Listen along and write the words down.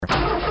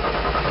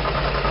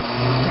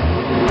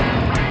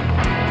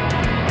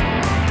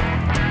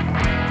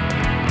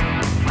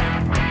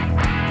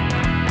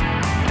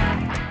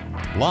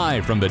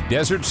Live from the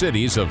desert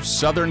cities of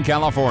Southern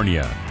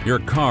California, your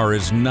car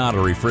is not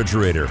a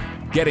refrigerator.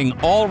 Getting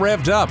all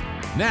revved up.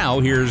 Now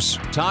here's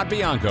Todd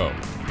Bianco.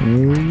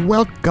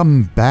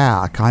 Welcome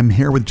back. I'm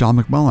here with John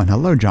McMullen.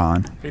 Hello,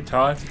 John. Hey,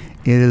 Todd.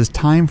 It is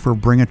time for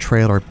Bring a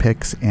Trailer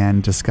picks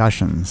and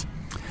discussions.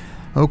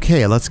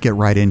 Okay, let's get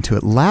right into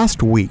it.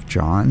 Last week,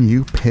 John,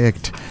 you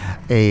picked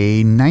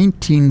a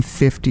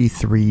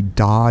 1953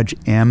 Dodge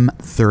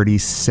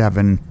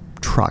M37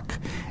 truck.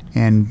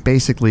 And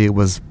basically it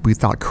was, we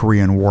thought,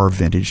 Korean War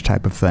vintage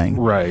type of thing.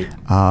 Right.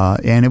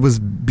 And it was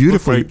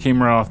beautifully... Looked like it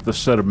came right off the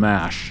set of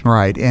MASH.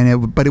 Right,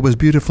 but it was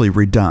beautifully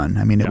redone.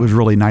 I mean, it was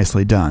really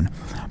nicely done.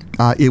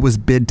 It was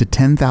bid to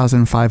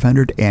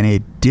 $10,500 and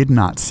it did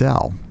not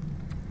sell.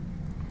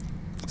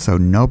 So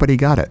nobody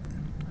got it.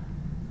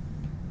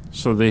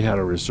 So they had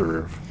a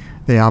reserve.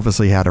 They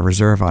obviously had a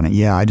reserve on it.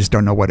 Yeah, I just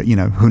don't know what it,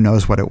 who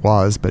knows what it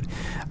was, but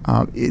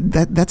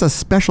that's a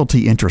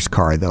specialty interest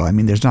car, though. I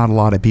mean, there's not a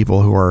lot of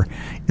people who are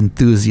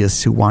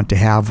enthusiasts who want to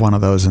have one of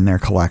those in their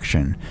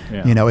collection.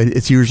 Yeah.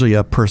 It's usually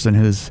a person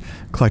who's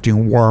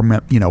collecting war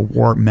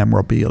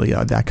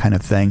memorabilia, that kind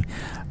of thing,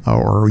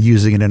 or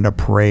using it in a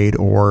parade,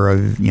 or a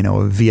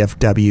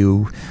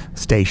VFW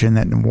station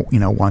that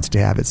wants to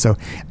have it. So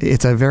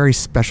it's a very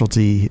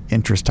specialty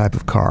interest type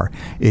of car.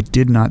 It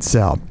did not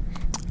sell.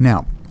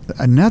 Now,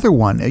 another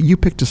one, you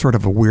picked a sort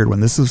of a weird one.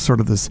 This is sort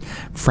of this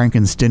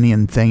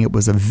Frankensteinian thing. It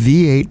was a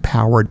V8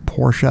 powered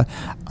Porsche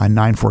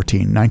 914,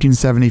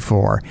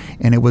 1974,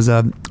 and it was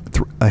a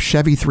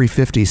Chevy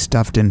 350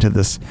 stuffed into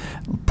this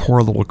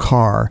poor little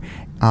car.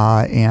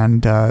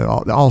 And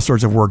all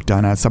sorts of work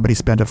done on it. Somebody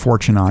spent a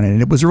fortune on it,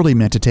 and it was really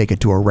meant to take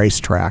it to a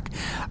racetrack.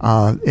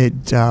 But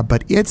it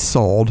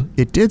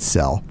did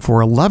sell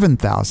for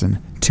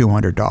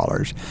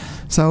 $11,200.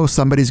 So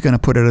somebody's going to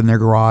put it in their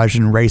garage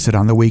and race it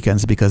on the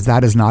weekends, because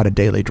that is not a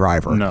daily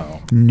driver.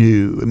 No. I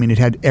mean, it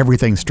had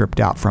everything stripped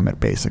out from it,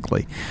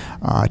 basically,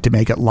 to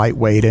make it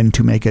lightweight and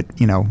to make it,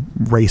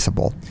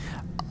 raceable.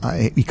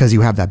 Because you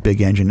have that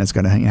big engine, it's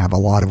going to have a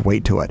lot of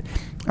weight to it.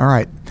 All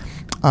right.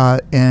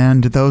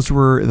 And those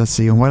were, let's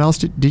see, and what else?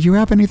 Did you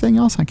have anything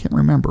else? I can't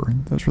remember.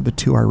 Those were the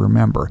two I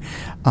remember.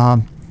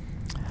 I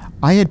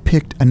had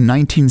picked a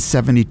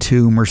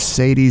 1972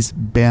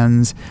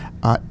 Mercedes-Benz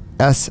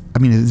it's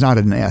not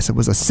an S, it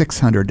was a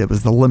 600. It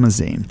was the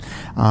limousine,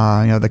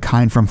 the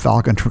kind from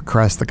Falcon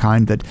Crest, the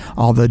kind that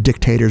all the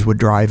dictators would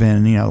drive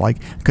in, like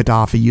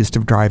Gaddafi used to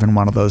drive in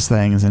one of those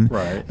things, and,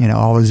 right.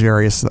 All those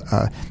various,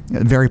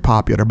 very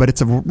popular, but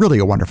it's really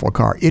a wonderful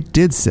car. It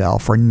did sell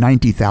for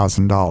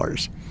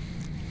 $90,000.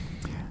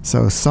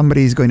 So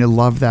somebody's going to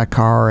love that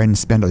car and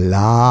spend a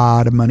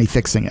lot of money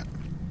fixing it.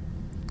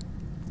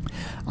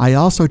 I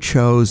also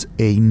chose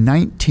a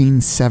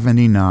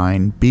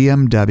 1979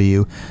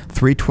 BMW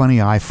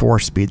 320i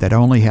 4-speed that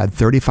only had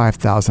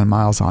 35,000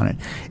 miles on it.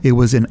 It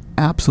was in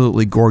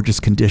absolutely gorgeous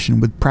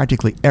condition with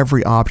practically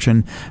every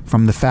option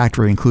from the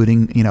factory,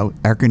 including,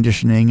 air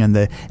conditioning and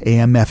the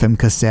AM/FM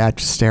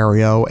cassette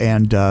stereo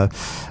and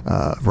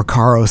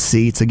Recaro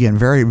seats. Again,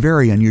 very,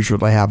 very unusual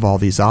to have all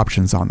these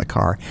options on the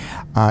car.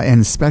 And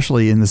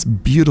especially in this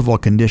beautiful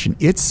condition.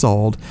 It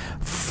sold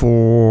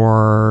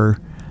for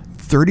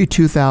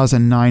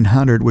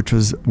 $32,900, which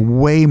was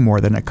way more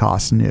than it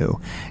cost new.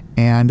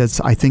 And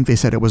I think they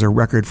said it was a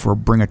record for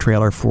Bring a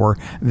Trailer for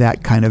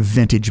that kind of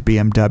vintage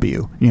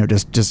BMW,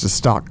 just a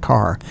stock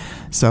car.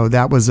 So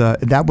that was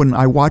that one.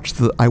 I watched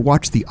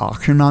the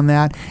auction on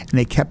that, and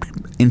it kept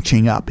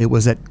inching up. It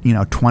was at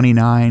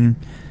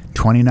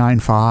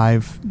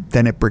 29.5,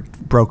 then it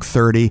broke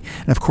 30.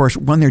 And of course,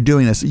 when they're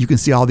doing this, you can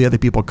see all the other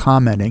people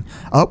commenting,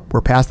 oh,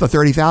 we're past the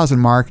 30,000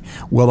 mark.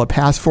 Will it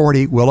pass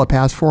 40? Will it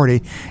pass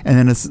 40? And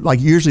then it's like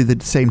usually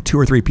the same two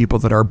or three people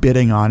that are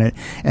bidding on it.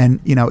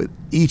 And,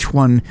 each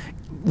one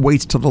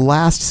waits till the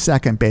last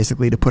second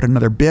basically to put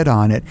another bid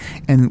on it.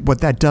 And what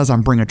that does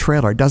on Bring a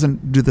Trailer, it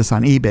doesn't do this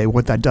on eBay.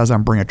 What that does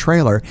on Bring a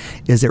Trailer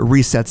is it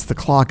resets the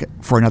clock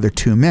for another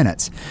 2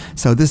 minutes.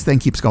 So this thing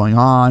keeps going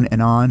on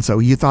and on. So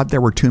you thought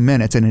there were 2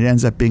 minutes, and it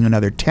ends up being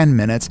another 10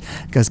 minutes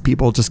because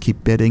people just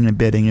keep bidding and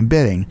bidding and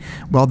bidding.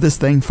 Well, this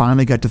thing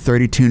finally got to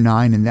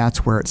 32.9, and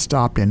that's where it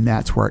stopped, and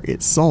that's where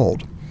it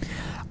sold.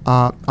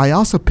 I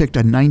also picked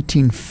a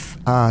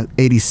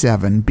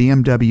 1987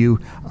 BMW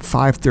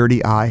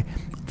 530i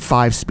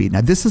 5-speed.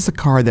 Now, this is a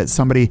car that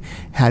somebody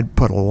had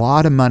put a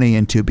lot of money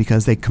into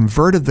because they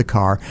converted the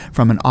car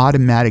from an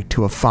automatic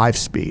to a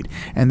 5-speed.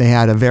 And they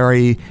had a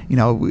very,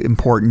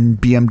 important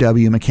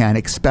BMW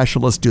mechanic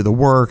specialist do the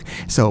work.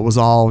 So it was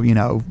all,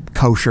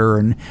 kosher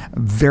and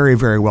very,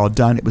 very well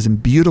done. It was in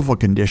beautiful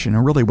condition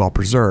and really well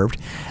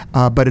preserved.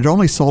 But it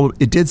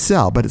did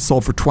sell, but it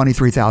sold for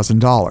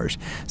 $23,000.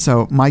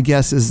 So my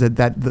guess is that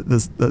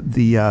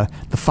the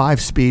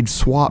 5-speed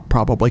swap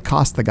probably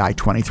cost the guy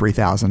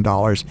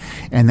 $23,000.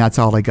 And that's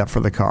all they got for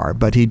the car.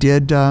 But it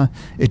did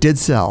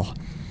sell.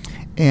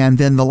 And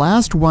then the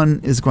last one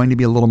is going to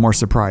be a little more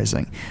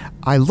surprising.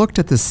 I looked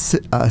at this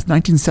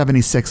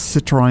 1976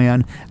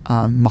 Citroën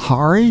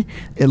Mahari.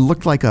 It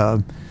looked like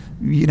a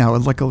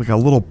like a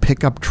little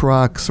pickup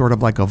truck, sort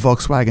of like a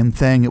Volkswagen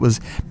thing. It was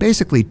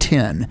basically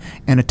tin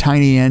and a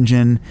tiny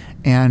engine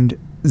and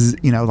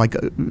like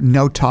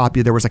no top.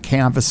 There was a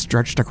canvas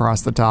stretched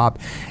across the top,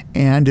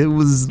 and it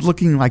was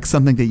looking like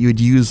something that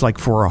you'd use like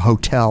for a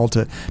hotel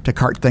to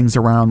cart things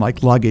around,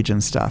 like luggage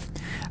and stuff.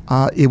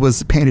 It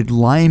was painted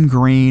lime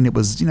green. It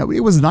was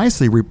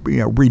nicely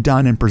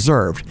redone and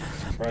preserved.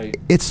 Right.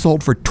 It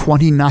sold for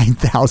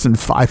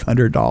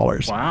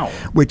 $29,500. Wow.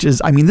 Which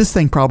is, this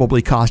thing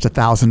probably cost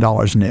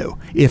 $1,000 new,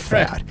 if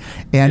that.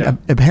 And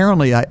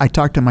apparently, I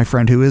talked to my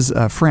friend who is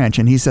French,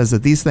 and he says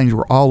that these things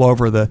were all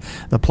over the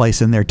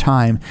place in their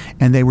time,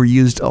 and they were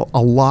used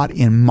a lot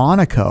in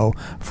Monaco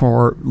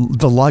for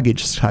the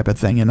luggage type of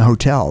thing in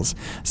hotels.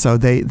 So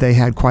they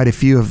had quite a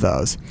few of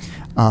those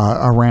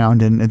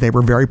around, and they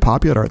were very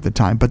popular at the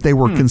time. But they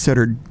were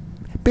considered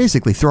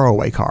basically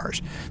throwaway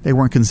cars. They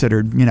weren't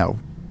considered,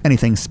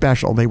 anything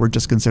special. They were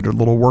just considered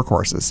little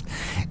workhorses.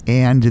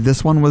 And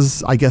this one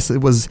was, I guess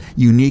it was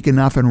unique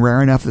enough and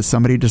rare enough that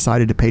somebody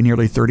decided to pay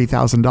nearly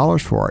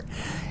 $30,000 for it.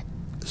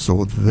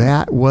 So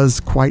that was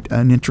quite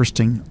an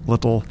interesting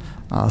little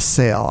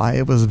sale.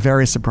 I was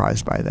very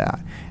surprised by that.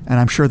 And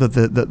I'm sure that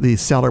the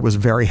seller was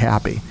very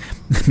happy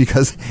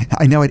because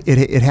I know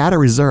it had a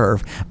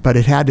reserve, but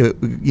it had to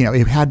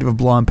have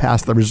blown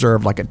past the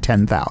reserve like at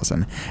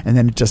 10,000, and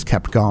then it just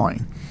kept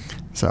going.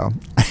 So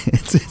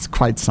it's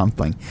quite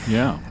something.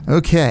 Yeah.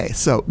 Okay,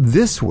 so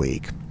this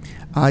week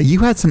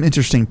you had some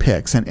interesting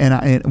picks,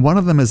 and one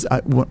of them is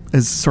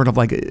sort of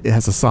like it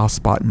has a soft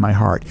spot in my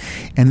heart.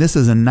 And this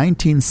is a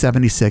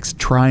 1976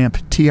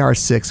 Triumph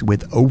TR6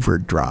 with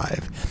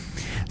overdrive.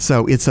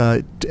 So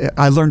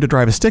I learned to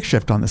drive a stick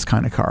shift on this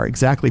kind of car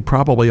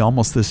probably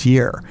almost this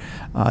year,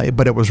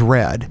 but it was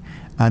red.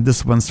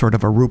 This one's sort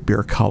of a root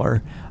beer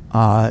color.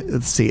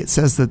 Let's see. It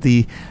says that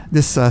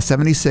this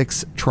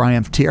 76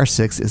 Triumph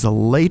TR6 is a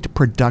late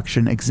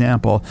production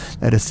example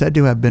that is said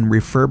to have been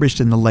refurbished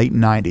in the late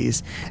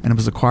 90s, and it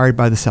was acquired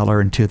by the seller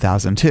in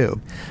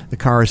 2002. The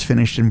car is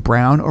finished in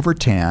brown over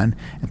tan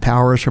and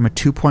powers from a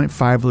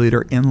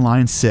 2.5-liter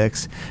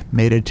inline-six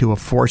mated to a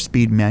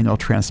 4-speed manual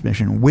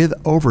transmission with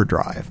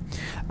overdrive.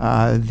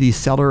 The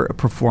seller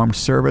performed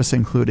service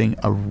including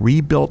a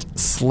rebuilt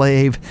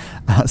slave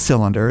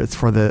cylinder. It's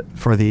for the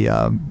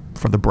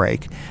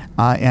brake.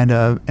 Or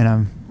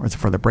it's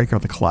for the brake or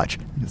the clutch.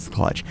 It's the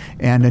clutch.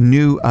 And a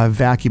new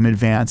vacuum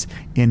advance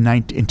in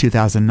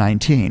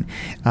 2019.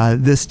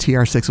 This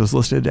TR6 was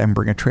listed at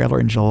Bring a Trailer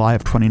in July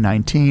of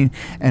 2019,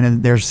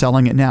 and they're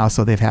selling it now.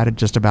 So they've had it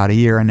just about a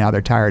year, and now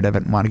they're tired of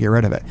it and want to get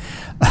rid of it.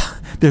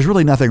 There's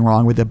really nothing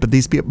wrong with it,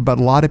 but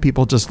a lot of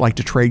people just like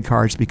to trade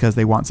cars because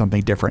they want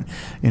something different.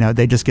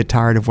 They just get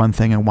tired of one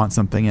thing and want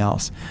something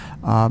else.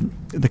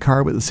 The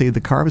car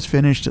was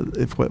finished.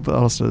 What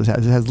else does it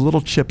have? It has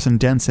little chips and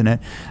dents in it.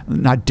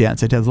 Not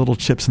dents. It has little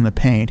chips in the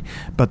paint,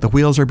 but the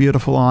wheels are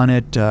beautiful on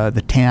it.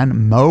 The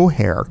tan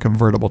mohair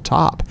convertible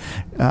top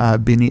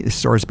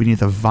stores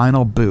beneath a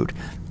vinyl boot.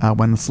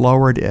 When it's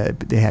lowered,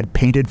 they had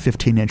painted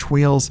 15-inch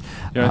wheels.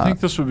 Yeah, I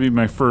think this would be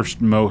my first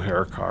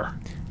mohair car.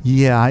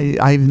 Yeah,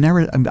 I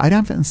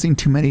haven't seen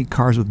too many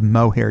cars with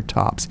mohair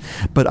tops,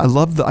 but I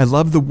love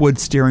the wood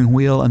steering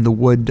wheel and the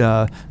wood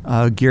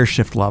gear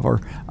shift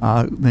lever,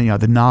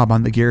 the knob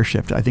on the gear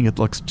shift. I think it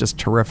looks just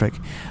terrific.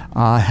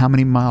 How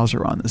many miles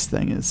are on this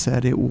thing? It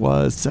said it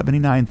was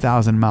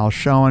 79,000 miles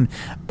shown,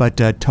 but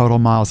total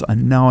miles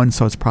unknown,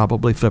 so it's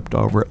probably flipped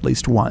over at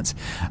least once.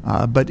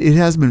 But it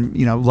has been,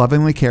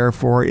 lovingly cared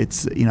for.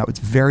 It's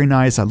very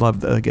nice. I love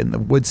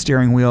the wood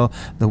steering wheel,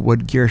 the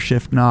wood gear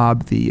shift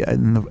knob,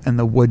 and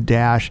the wood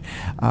dash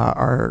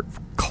are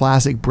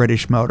classic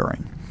British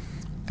motoring.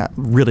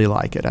 Really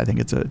like it. I think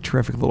it's a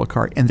terrific little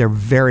car, and they're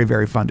very,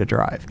 very fun to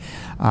drive.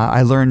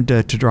 I learned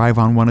to drive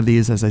on one of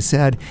these, as I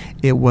said.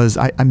 It was,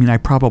 I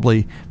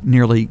probably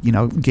nearly,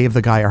 gave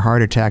the guy a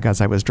heart attack as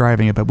I was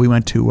driving it, but we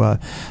went to a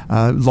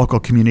local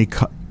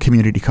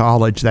community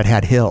college that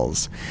had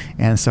hills,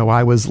 and so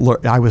I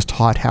was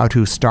taught how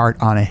to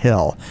start on a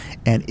hill,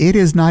 and it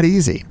is not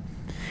easy.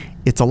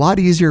 It's a lot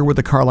easier with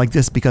a car like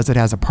this because it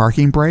has a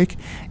parking brake,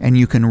 and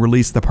you can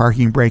release the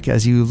parking brake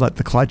as you let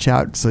the clutch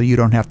out, so you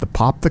don't have to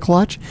pop the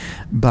clutch.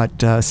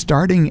 But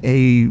starting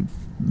a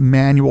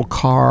manual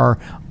car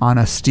on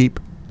a steep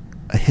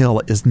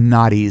hill is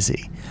not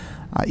easy.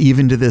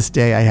 Even to this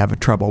day, I have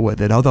trouble with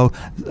it. Although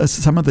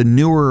some of the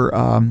newer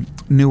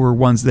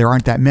ones, there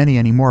aren't that many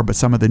anymore, but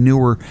some of the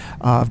newer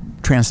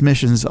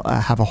transmissions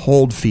have a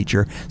hold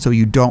feature, so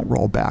you don't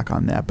roll back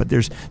on that. But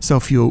there's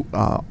so few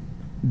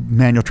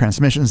manual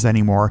transmissions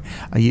anymore,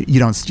 you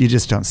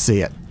just don't see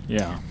it.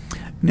 Yeah.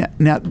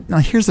 Now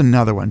here's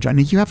another one, John.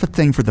 You have a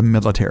thing for the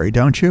military,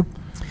 don't you?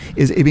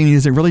 Is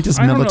it really just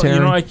military? I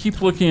don't know. I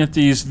keep looking at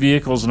these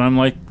vehicles and I'm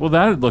like, well,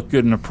 that'd look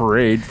good in a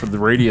parade for the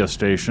radio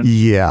station.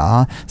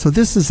 Yeah. So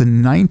this is a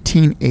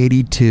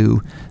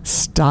 1982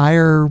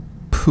 Steyr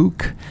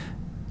Puch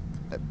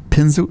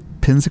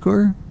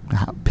Pinzgauer.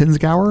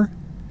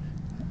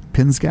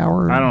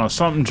 I don't know,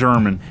 something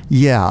German.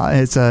 Yeah,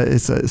 it's a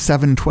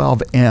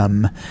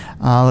 712M.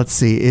 Let's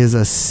see, is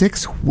a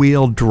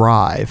 6-wheel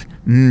drive.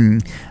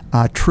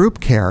 troop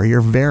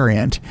carrier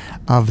variant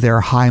of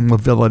their high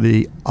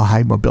mobility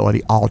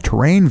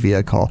all-terrain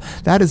vehicle.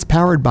 That is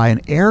powered by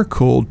an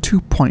air-cooled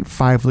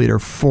 2.5-liter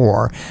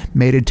 4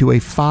 mated to a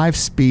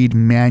 5-speed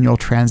manual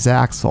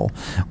transaxle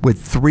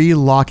with 3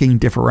 locking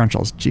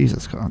differentials.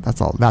 Jesus,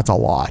 that's a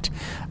lot.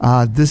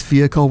 This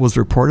vehicle was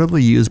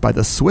reportedly used by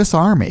the Swiss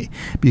Army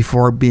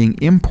before being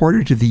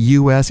imported to the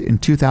U.S. in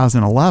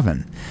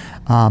 2011.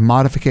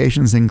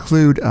 Modifications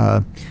include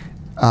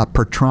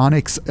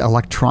Pertronix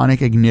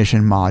electronic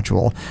ignition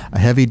module, a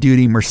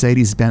heavy-duty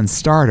Mercedes-Benz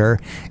starter,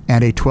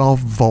 and a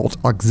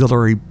 12-volt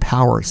auxiliary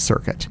power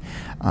circuit.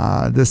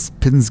 This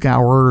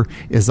Pinzgauer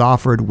is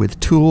offered with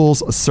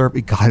tools.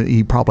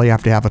 You probably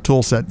have to have a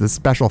tool set that's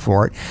special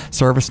for it.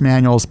 Service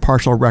manuals,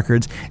 partial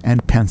records,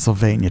 and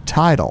Pennsylvania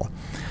title.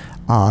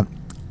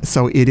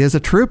 So it is a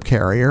troop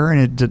carrier,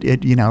 and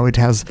it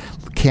has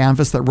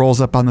canvas that rolls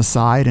up on the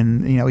side,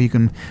 and you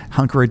can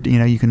hunker it,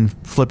 you can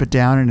flip it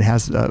down, and it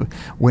has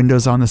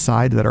windows on the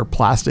side that are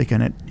plastic,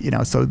 and it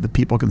so the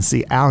people can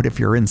see out if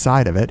you're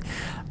inside of it.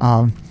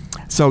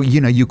 So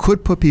you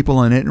could put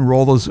people in it and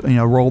roll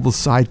the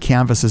side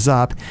canvases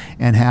up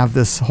and have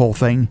this whole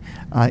thing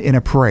in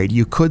a parade.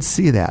 You could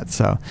see that.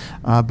 So,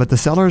 but the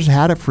Sellers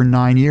had it for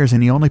 9 years,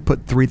 and he only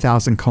put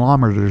 3,000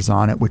 kilometers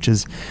on it, which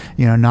is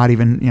not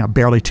even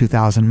barely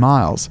 2,000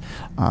 miles.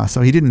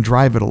 So he didn't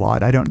drive it a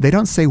lot. They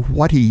don't say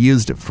what he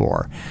used it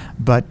for,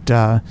 but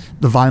the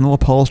vinyl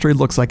upholstery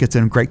looks like it's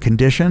in great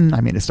condition.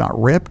 I mean, it's not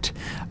ripped,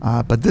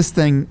 but this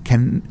thing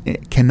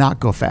cannot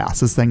go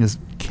fast. This thing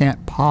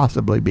can't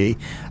possibly be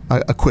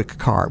a quick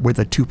car with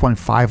a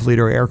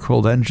 2.5-liter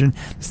air-cooled engine.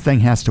 This thing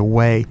has to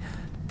weigh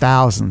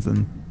thousands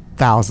and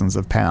thousands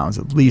of pounds,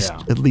 at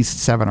least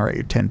 7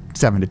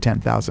 to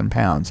 10,000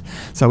 pounds.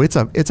 So it's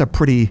a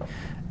pretty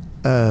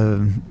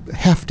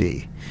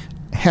hefty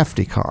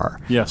car.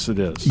 Yes, it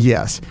is.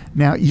 Yes.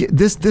 Now you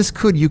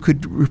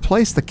could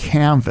replace the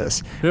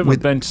canvas. You have a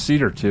bench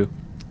seat or two.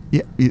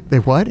 Yeah,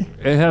 what?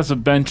 It has a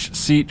bench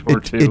seat or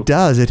two. It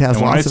does. It has.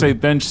 And when I say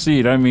bench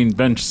seat, I mean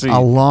bench seat. A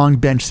long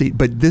bench seat.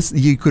 But this,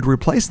 you could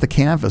replace the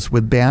canvas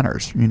with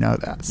banners. You know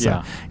that.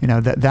 So,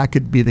 that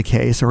could be the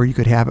case, or you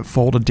could have it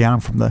folded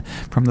down from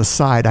the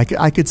side.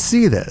 I could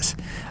see this,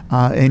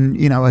 and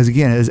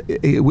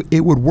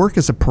it would work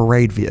as a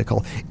parade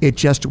vehicle. It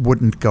just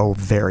wouldn't go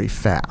very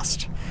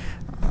fast.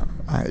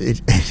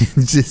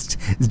 It's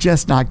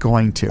just not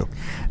going to.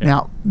 Yeah.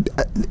 Now,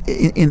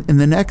 in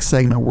the next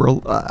segment,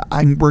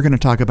 we're going to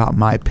talk about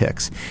my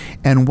picks,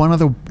 and one of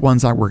the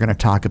ones that we're going to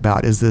talk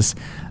about is this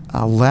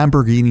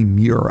Lamborghini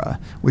Miura,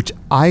 which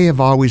I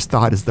have always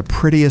thought is the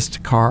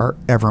prettiest car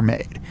ever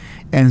made.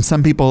 And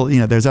some people,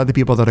 there's other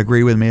people that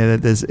agree with me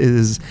that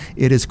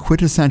it is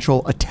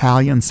quintessential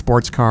Italian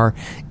sports car.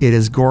 It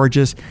is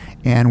gorgeous,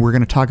 and we're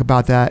going to talk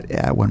about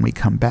that when we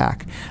come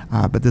back.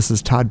 But this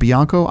is Todd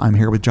Bianco. I'm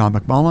here with John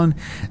McMullen.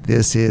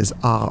 This is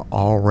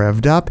All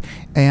Revved Up.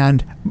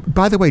 And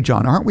by the way,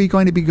 John, aren't we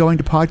going to be going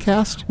to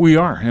podcast? We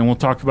are, and we'll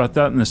talk about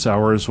that in this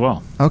hour as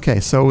well. Okay,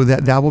 so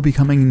that will be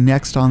coming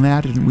next on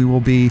that, and we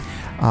will be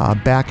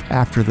back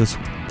after this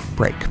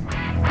break.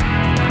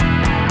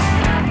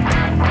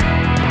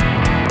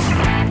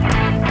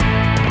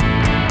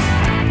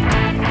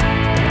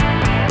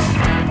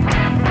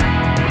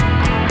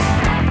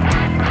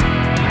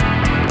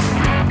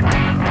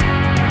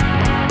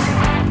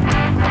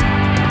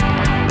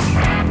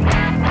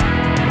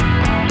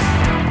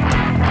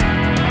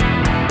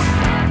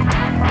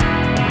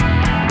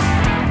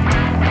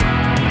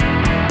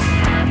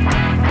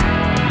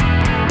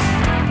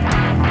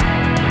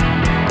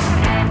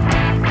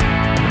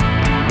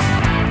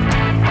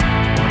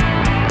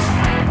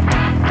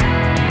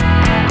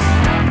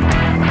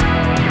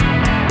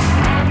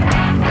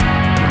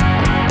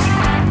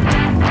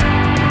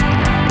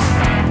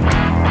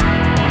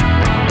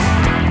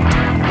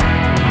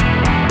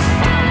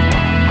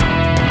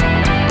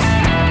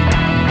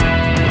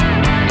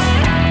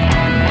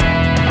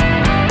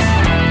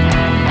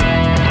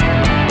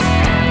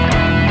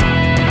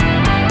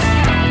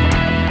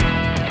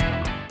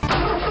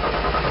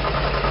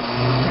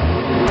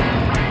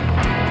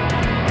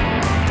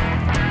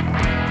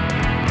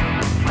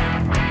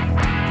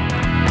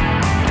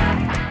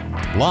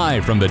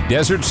 Live from the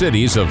desert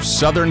cities of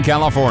Southern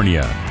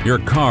California, your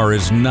car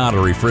is not a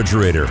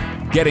refrigerator.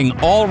 Getting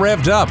all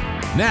revved up.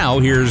 Now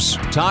here's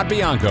Todd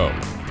Bianco.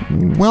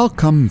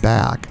 Welcome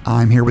back.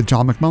 I'm here with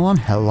John McMullen.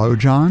 Hello,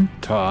 John.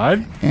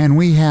 Todd. And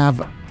we have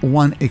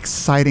one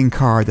exciting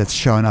car that's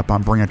showing up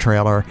on Bring a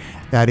Trailer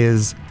that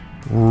is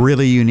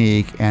really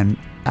unique and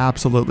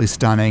absolutely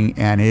stunning,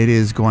 and it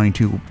is going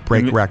to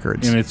break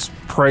records. And it's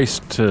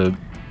priced to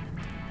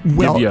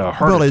give you a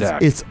heart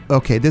attack. It's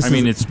okay.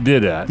 It's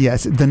bid at.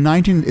 Yes, it's a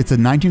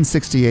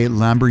 1968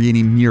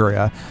 Lamborghini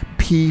Miura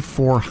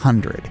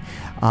P400,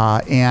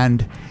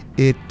 and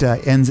it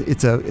ends.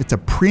 It's a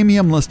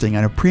premium listing,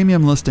 and a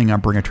premium listing on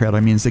Bring a Trailer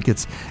means it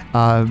gets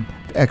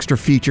extra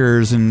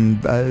features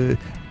and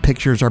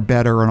pictures are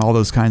better and all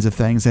those kinds of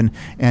things, and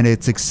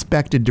it's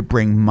expected to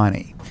bring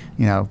money,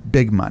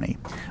 big money.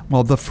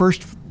 Well, the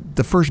first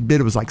the first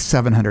bid was like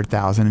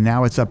 700,000, and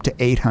now it's up to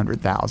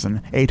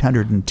 800,000,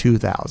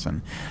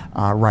 802,000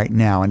 right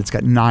now, and it's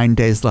got 9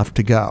 days left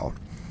to go.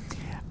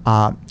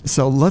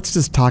 So let's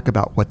just talk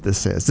about what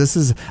this is. This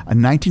is a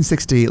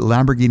 1968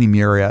 Lamborghini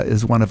Miura,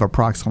 is one of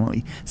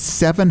approximately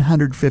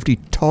 750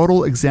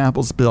 total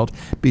examples built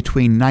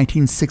between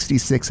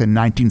 1966 and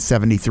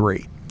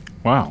 1973.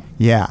 Wow.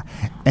 Yeah.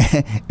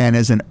 And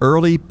as an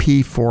early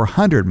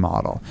P400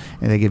 model.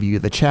 And they give you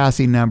the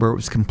chassis number. It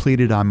was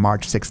completed on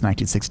March 6,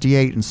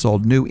 1968 and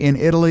sold new in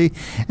Italy,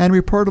 and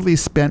reportedly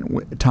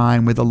spent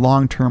time with a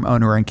long-term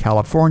owner in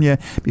California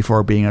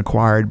before being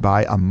acquired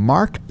by a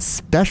marque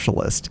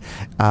specialist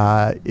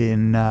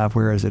in,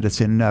 where is it? It's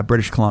in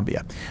British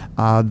Columbia.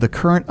 The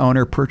current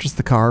owner purchased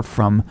the car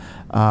from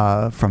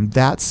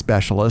that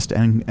specialist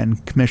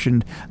and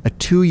commissioned a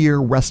 2-year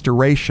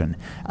restoration,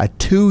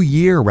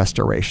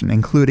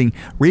 including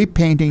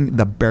repainting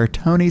the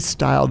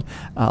Bertone-styled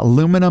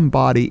aluminum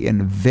body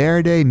in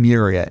Verde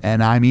Miura.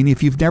 And I mean,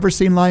 if you've never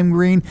seen lime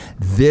green,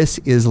 this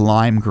is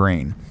lime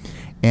green.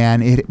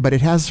 But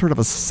it has sort of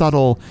a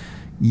subtle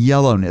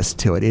yellowness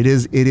to it. It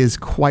is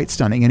quite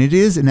stunning, and it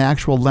is an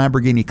actual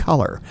Lamborghini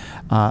color.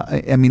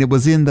 I mean, it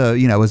was in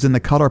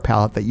the color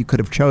palette that you could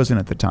have chosen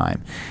at the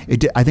time.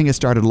 I think it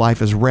started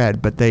life as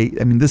red, but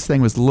this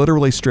thing was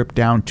literally stripped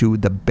down to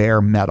the bare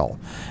metal.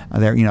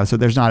 So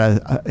there's not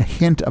a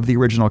hint of the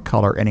original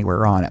color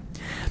anywhere on it.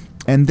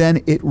 And then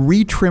they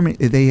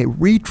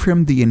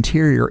retrimmed the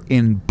interior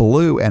in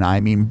blue, and I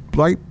mean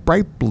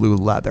bright blue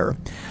leather,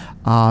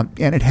 and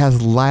it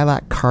has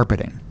lilac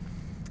carpeting.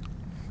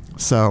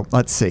 So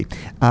let's see.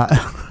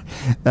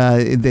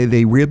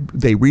 They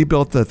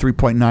rebuilt the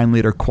 3.9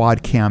 liter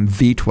quad cam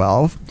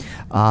V12.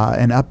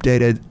 An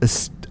updated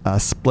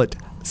split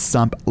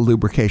sump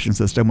lubrication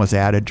system was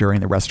added during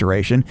the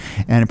restoration,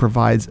 and it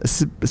provides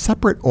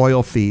separate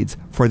oil feeds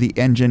for the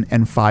engine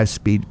and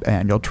 5-speed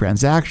manual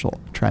transaxle.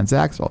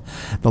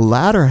 The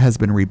latter has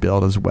been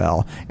rebuilt as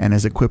well and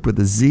is equipped with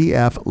the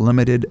ZF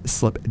limited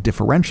slip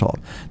differential.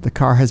 The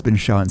car has been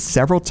shown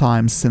several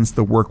times since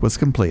the work was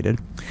completed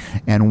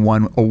and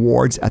won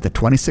awards at the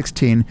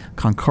 2016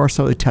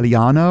 Concorso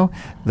Italiano,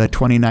 the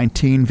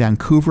 2019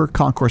 Vancouver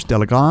Concours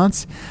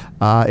d'Elegance.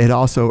 It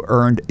also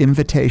earned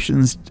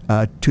invitations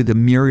to the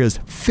Miura's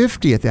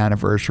 50th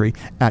anniversary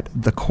at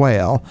the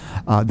Quail.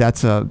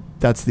 That's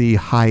the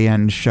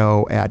high-end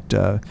show at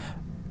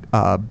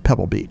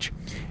Pebble Beach.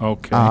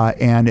 Okay.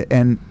 And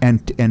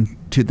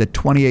to the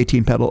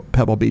 2018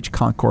 Pebble Beach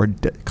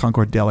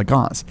Concours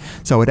d'Elegance.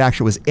 So it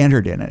actually was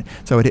entered in it.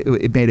 So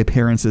it made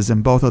appearances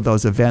in both of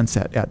those events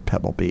at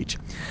Pebble Beach.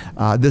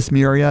 This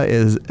Miura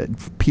is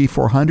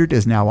P400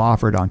 is now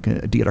offered on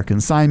dealer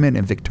consignment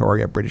in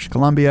Victoria, British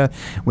Columbia,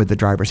 with the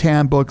driver's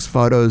handbooks,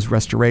 photos,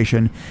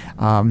 restoration.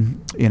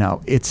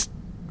 It's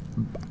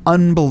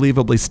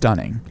unbelievably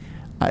stunning.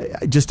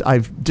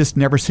 I've just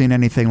never seen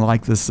anything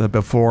like this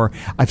before.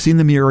 I've seen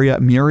the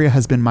Miura. Miura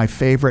has been my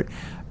favorite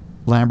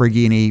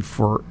Lamborghini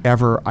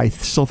forever. I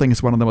still think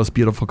it's one of the most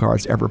beautiful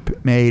cars ever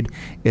made.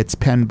 It's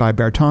penned by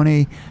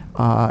Bertone,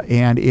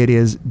 and it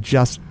is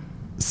just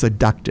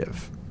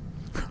seductive.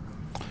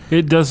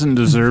 It doesn't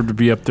deserve to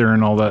be up there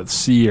in all that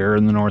sea air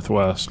in the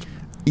Northwest.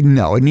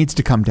 No, it needs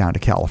to come down to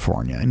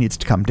California. It needs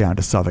to come down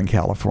to Southern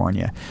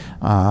California.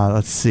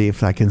 Let's see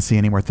if I can see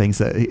any more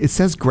things. It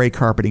says gray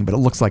carpeting, but it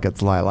looks like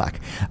it's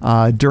lilac.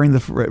 During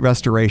the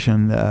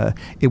restoration,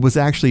 it was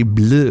actually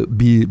blue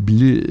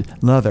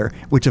leather,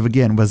 which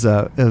again was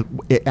that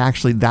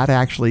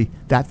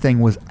thing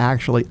was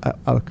actually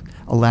a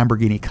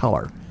Lamborghini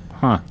color.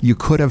 Huh. You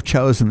could have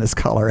chosen this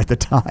color at the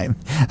time.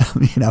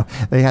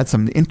 They had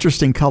some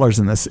interesting colors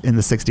in the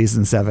 60s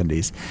and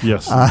 70s.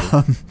 Yes.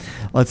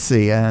 Let's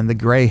see. And the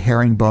gray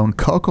herringbone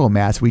cocoa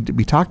mats. We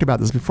talked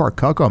about this before.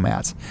 Cocoa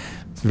mats.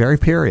 It's very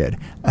period.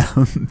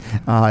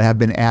 Have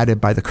been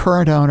added by the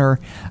current owner.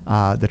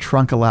 The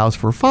trunk allows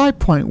for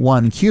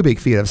 5.1 cubic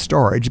feet of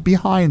storage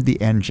behind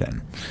the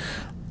engine.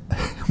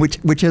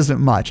 Which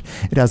isn't much.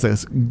 It has a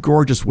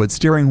gorgeous wood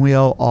steering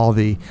wheel.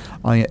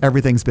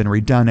 Everything's been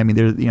redone. I mean,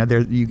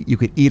 you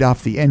could eat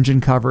off the engine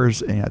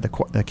covers,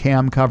 the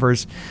cam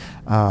covers.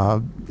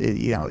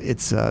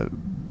 It's a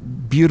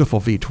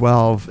beautiful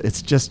V12.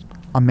 It's just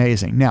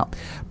amazing. Now,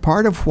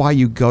 part of why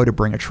you go to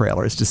Bring a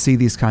Trailer is to see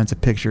these kinds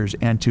of pictures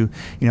and to,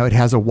 it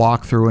has a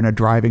walkthrough and a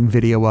driving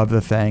video of the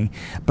thing,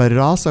 but it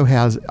also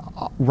has,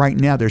 right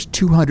now, there's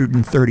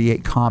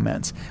 238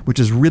 comments, which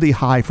is really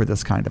high for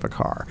this kind of a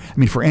car. I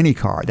mean, for any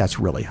car, that's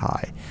really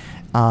high.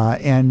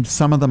 And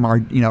some of them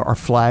are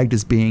flagged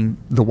as being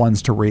the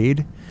ones to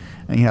read.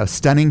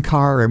 Stunning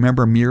car.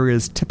 Remember,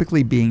 Miura's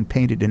typically being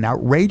painted in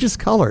outrageous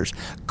colors.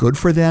 Good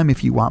for them.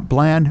 If you want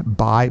bland,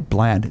 buy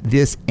bland.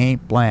 This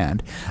ain't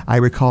bland. I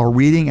recall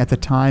reading at the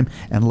time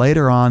and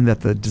later on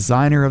that the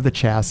designer of the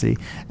chassis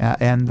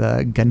and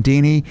the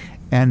Gandini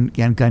and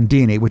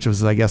Gandini, which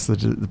was, I guess,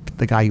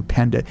 the guy who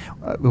penned it,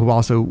 who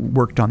also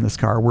worked on this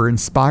car, were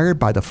inspired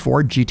by the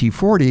Ford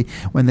GT40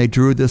 when they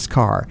drew this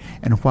car.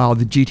 And while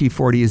the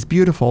GT40 is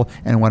beautiful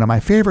and one of my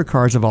favorite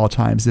cars of all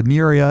times, the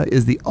Miura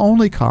is the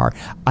only car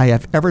I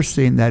have ever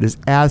seen that is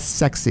as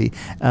sexy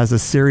as a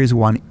Series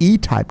 1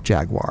 E-Type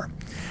Jaguar.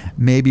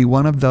 Maybe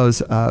one of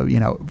those,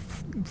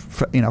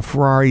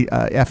 Ferrari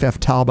FF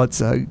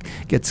Talbots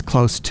gets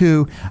close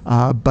too,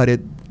 but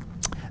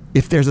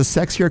if there's a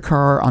sexier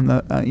car on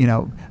the,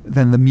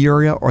 than the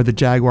Miura or the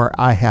Jaguar,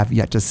 I have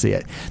yet to see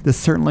it. This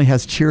certainly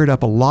has cheered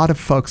up a lot of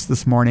folks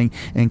this morning,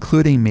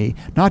 including me,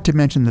 not to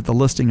mention that the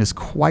listing is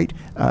quite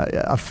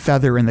a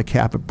feather in the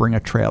cap of Bring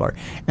a Trailer,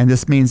 and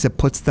this means it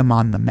puts them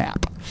on the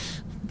map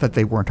that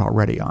they weren't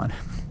already on.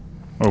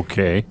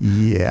 Okay.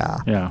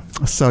 Yeah.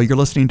 So you're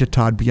listening to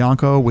Todd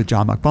Bianco with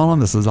John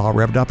McMullen. This is All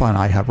Revved Up on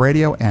iHub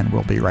Radio, and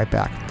we'll be right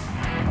back.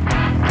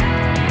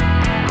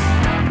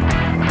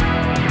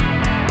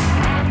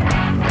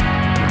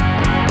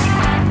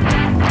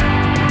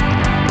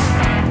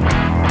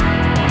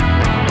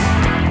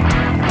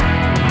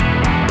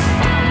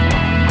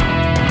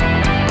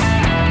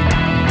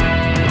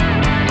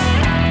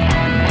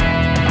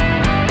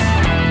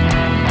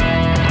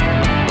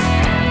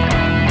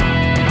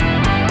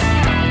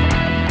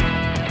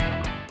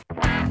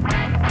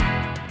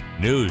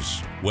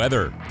 News,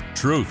 weather,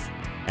 truth,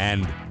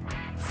 and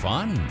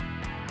fun.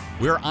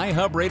 We're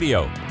iHub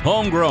Radio,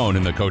 homegrown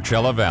in the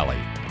Coachella Valley.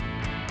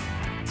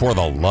 For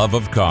the love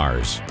of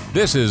cars,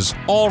 this is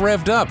All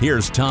Revved Up.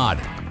 Here's Todd.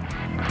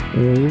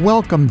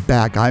 Welcome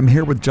back. I'm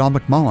here with John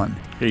McMullen.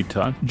 Hey,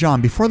 Todd. John,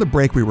 before the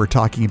break, we were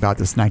talking about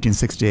this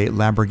 1968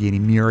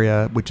 Lamborghini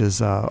Miura, which is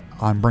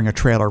on Bring a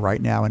Trailer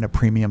right now in a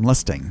premium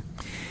listing.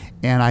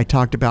 And I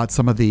talked about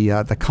some of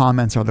the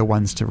comments are the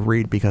ones to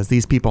read because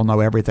these people know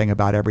everything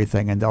about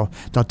everything, and they'll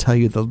tell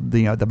you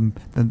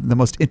the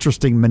most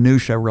interesting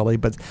minutia, really.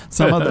 But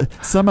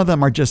some of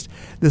them are just.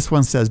 This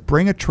one says,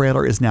 "Bring a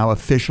Trailer is now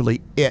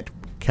officially it."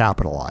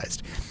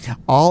 Capitalized.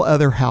 All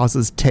other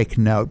houses take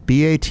note.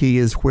 BAT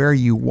is where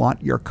you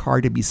want your car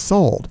to be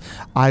sold.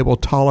 I will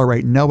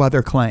tolerate no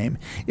other claim.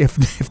 If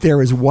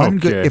there is one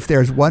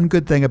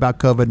good thing about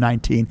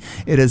COVID-19,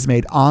 it has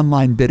made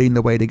online bidding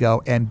the way to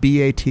go, and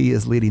BAT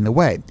is leading the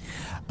way.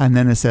 And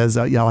then it says,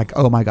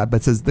 oh my God,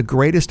 but it says the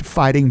greatest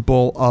fighting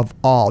bull of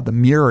all, the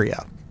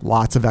Miura.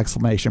 Lots of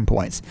exclamation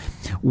points.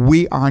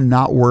 We are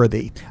not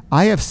worthy.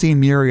 I have seen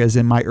Miuras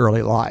in my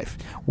early life.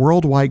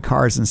 Worldwide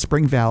Cars in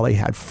Spring Valley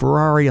had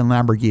Ferrari and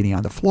Lamborghini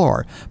on the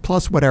floor,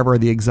 plus whatever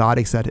the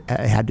exotics that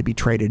had to be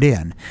traded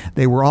in.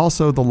 They were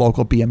also the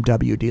local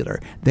BMW dealer.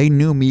 They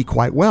knew me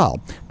quite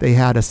well. They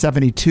had a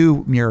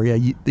 72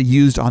 Miura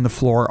used on the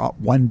floor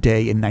one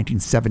day in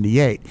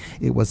 1978.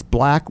 It was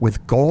black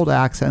with gold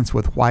accents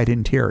with white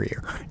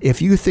interior.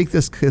 If you think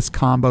this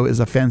combo is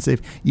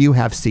offensive, you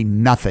have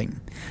seen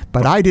nothing.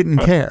 But I didn't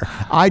care.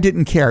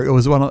 It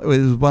was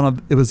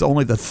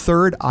only the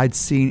third I'd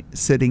seen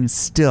sitting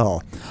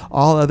still.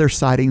 All other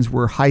sightings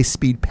were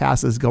high-speed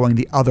passes going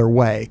the other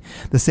way.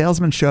 The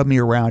salesman showed me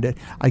around it.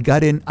 I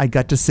got in. I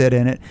got to sit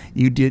in it.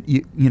 You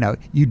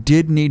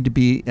did need to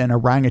be an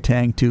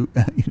orangutan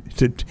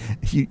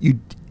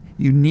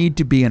You need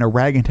to be an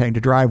orangutan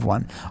to drive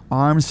one.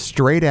 Arms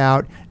straight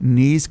out,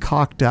 knees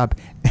cocked up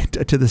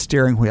to the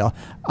steering wheel.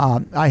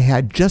 I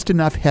had just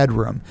enough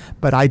headroom,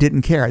 but I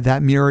didn't care.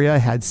 That Miura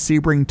had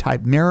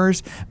Sebring-type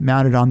mirrors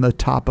mounted on the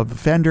top of the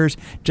fenders,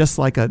 just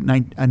like a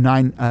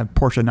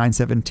Porsche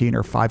 917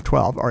 or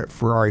 512 or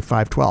Ferrari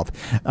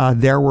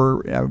 512.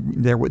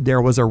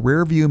 There was a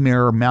rear view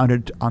mirror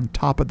mounted on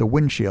top of the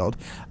windshield.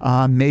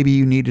 Maybe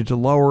you needed to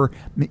let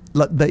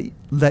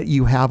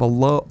you have a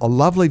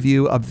lovely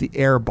view of the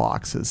air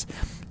boxes.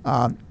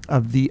 Let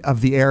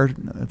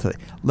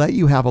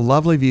you have a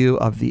lovely view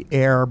of the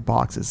air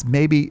boxes.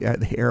 Maybe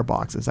the air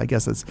boxes. I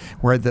guess that's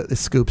where it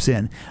scoops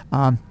in.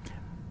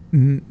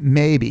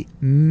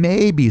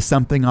 Maybe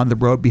something on the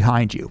road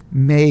behind you.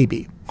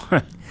 Maybe.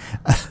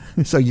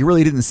 So you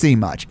really didn't see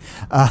much.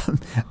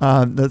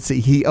 Let's see.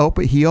 He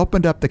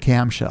opened up the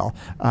camshell,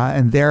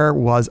 and there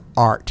was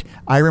art.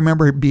 I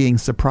remember being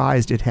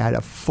surprised it had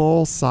a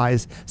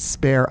full-size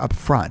spare up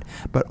front,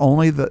 but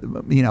only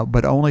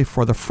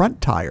for the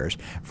front tires.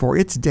 For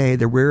its day,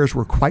 the rears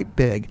were quite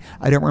big.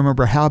 I don't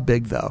remember how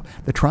big though.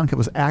 The trunk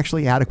was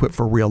actually adequate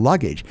for real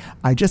luggage.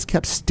 I just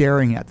kept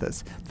staring at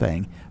this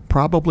thing.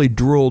 Probably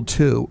drooled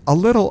too. A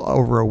little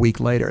over a week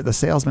later, the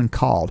salesman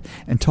called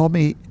and told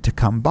me to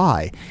come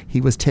by. He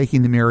was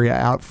taking the Miura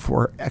out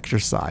for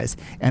exercise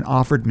and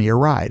offered me a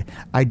ride.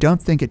 I don't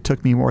think it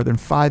took me more than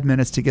 5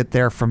 minutes to get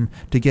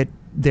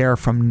there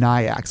from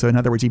Nyack. So in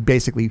other words, he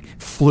basically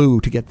flew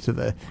to get to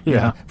the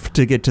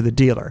to get to the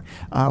dealer.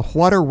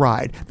 What a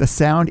ride! The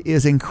sound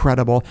is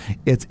incredible.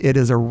 It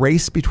is a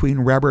race between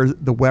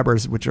the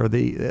Webers, which are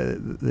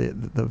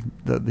the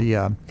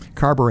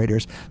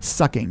carburetors,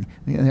 sucking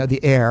the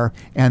air,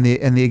 and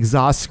the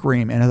exhaust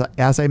scream. And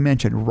as I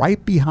mentioned,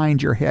 right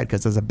behind your head,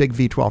 because there's a big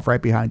V12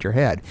 right behind your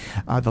head,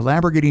 the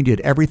Lamborghini did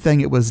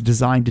everything it was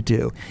designed to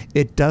do.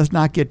 It does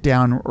not get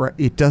downright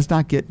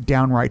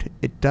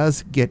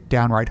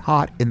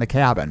hot in the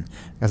cabin,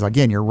 because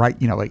again, you're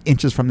right, like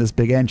inches from this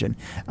big engine,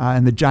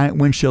 and the giant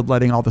windshield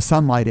letting all the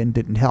sunlight in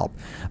didn't help.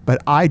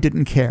 But I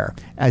didn't care.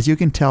 As you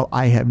can tell,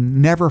 I have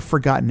never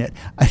forgotten it.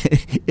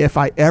 If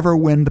I ever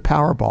win the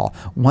Powerball,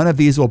 one of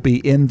these will be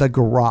in the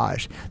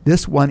garage.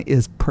 This one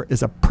is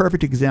a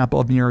perfect example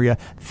of Miura.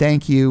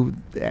 Thank you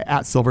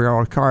at Silver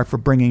Arrow Car for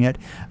bringing it.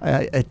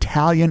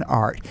 Italian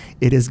art.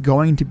 It is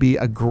going to be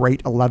a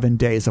great 11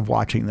 days of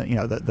watching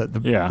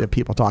the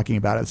people talking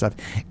about it and stuff.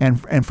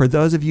 And for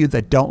those of you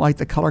that don't like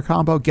the color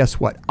combo, guess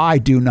what? I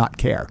do not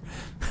care.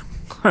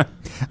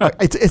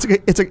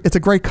 It's a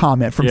great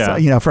comment from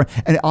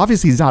and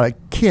obviously he's not a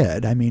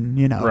kid. I mean,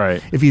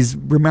 right. If he's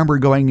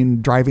remembered going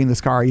and driving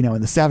this car, in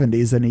the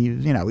 70s, then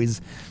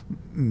he's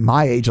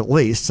my age at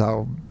least.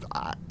 So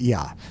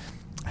yeah.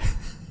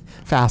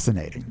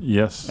 Fascinating.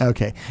 Yes.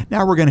 Okay.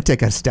 Now we're going to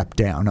take a step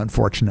down,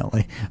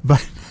 unfortunately,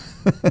 but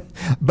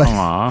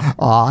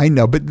I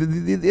know, but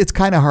it's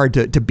kind of hard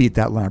to beat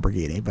that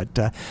Lamborghini.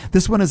 But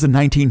this one is a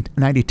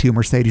 1992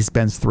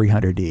 Mercedes-Benz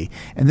 300E,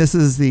 and this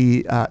is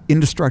the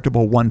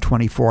indestructible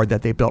 124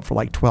 that they built for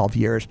like 12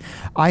 years.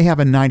 I have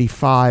a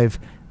 95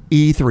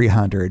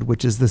 E300,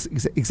 which is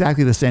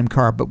exactly the same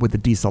car but with a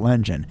diesel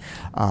engine.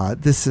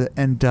 This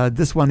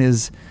one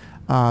is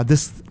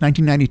this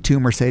 1992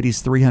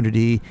 Mercedes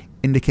 300E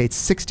indicates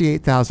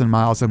 68,000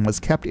 miles and was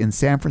kept in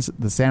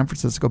the San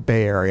Francisco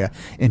Bay Area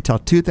until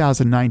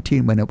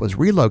 2019, when it was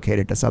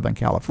relocated to Southern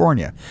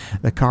California.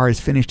 The car is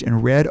finished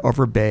in red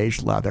over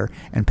beige leather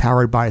and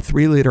powered by a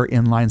 3-liter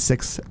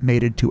inline-six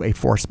mated to a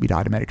 4-speed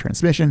automatic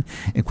transmission.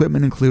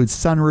 Equipment includes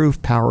sunroof,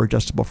 power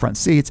adjustable front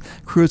seats,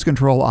 cruise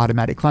control,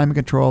 automatic climate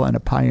control, and a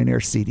Pioneer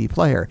CD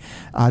player.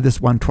 This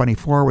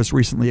 124 was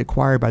recently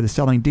acquired by the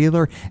selling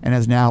dealer and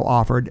is now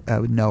offered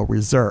no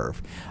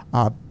reserve.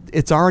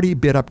 It's already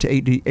bid up to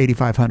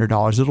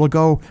 $8,500. It'll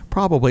go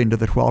probably into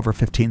the $12,000 or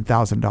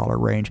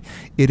 $15,000 range.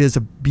 It is a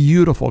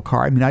beautiful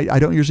car. I mean, I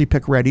don't usually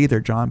pick red either,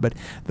 John, but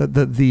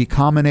the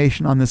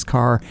combination on this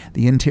car,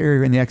 the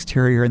interior and the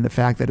exterior, and the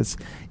fact that it's,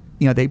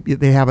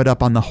 they have it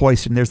up on the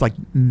hoist and there's like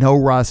no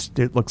rust.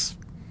 It looks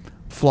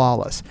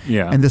flawless.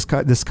 Yeah. And this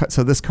car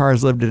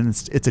has lived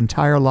its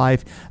entire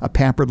life, a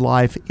pampered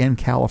life in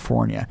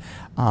California.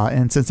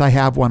 And since I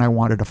have one, I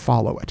wanted to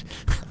follow it.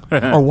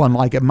 Or one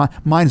like it.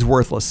 Mine's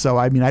worthless, so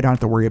I mean I don't have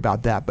to worry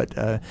about that.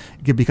 But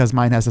because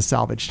mine has a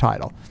salvage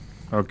title.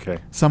 Okay.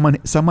 Someone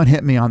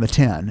hit me on the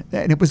 10,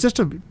 and it was just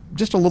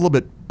a little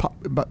bit.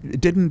 But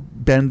it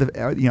didn't bend the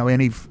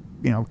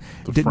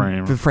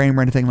frame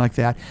or anything like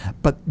that.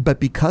 But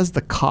because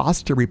the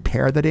cost to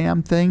repair the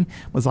damn thing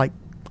was like,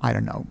 I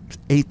don't know,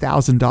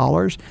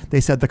 $8,000,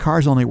 they said the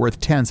car's only worth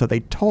 $10,000, so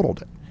they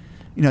totaled it.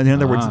 In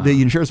other words,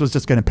 the insurance was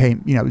just going to pay.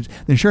 The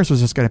insurance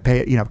was just going to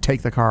pay.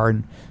 Take the car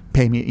and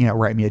pay me.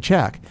 Write me a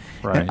check.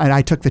 Right. And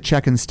I took the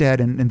check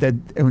instead. And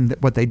then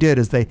what they did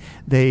is I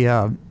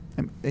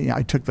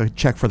took the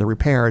check for the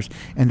repairs,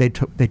 and they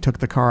took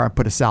the car and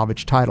put a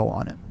salvage title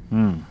on it.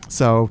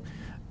 So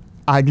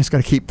I'm just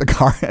going to keep the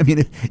car. I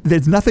mean,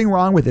 there's nothing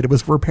wrong with it. It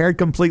was repaired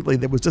completely.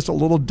 There was just a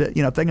little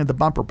thing in the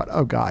bumper, but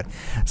oh god.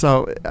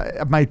 So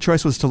my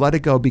choice was to let it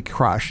go, be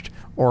crushed,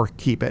 or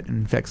keep it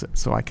and fix it.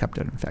 So I kept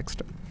it and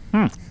fixed it.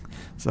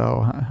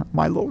 So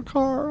my little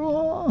car.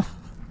 Oh.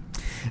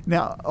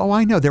 Now,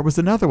 I know there was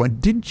another one.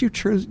 Didn't you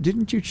choose?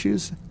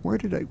 Where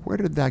did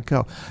that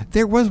go?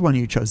 There was one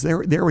you chose.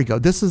 There we go.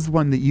 This is the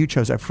one that you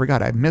chose. I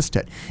forgot. I missed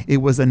it. It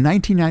was a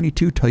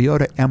 1992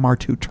 Toyota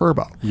MR2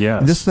 Turbo. Yes.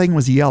 And this thing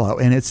was yellow,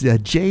 and it's a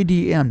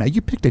JDM. Now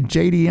you picked a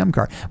JDM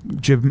car,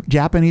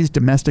 Japanese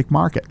domestic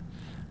market.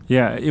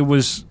 Yeah, it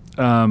was.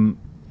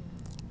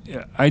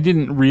 I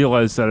didn't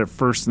realize that at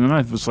first, and then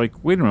I was like,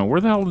 wait a minute,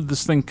 where the hell did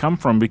this thing come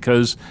from?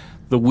 Because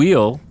the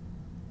wheel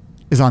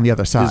is on the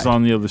other side.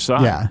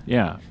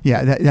 Yeah.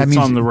 Yeah. That it's means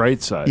on the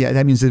right side. Yeah,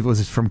 that means it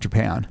was from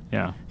Japan.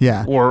 Yeah.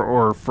 Yeah.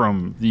 Or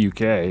from the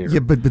UK. Yeah,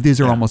 but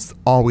these are almost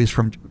always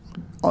from.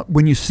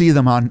 When you see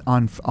them on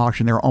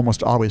auction, they're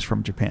almost always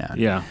from Japan.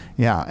 Yeah.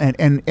 Yeah,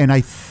 and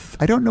I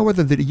don't know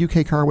whether the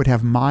UK car would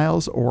have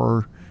miles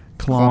or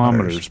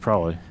kilometers.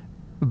 Probably.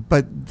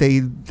 But they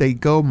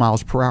go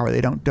miles per hour.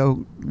 They don't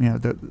go,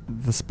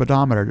 the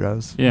speedometer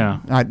does. Yeah.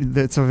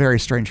 It's a very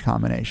strange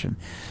combination.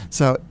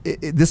 So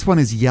this one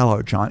is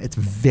yellow, John. It's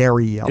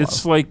very yellow.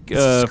 It's like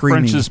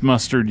French's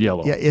mustard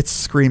yellow. Yeah, it's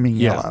screaming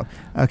yellow.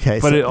 Okay.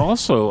 But it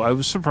also, I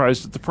was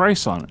surprised at the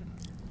price on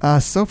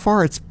it. So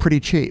far, it's pretty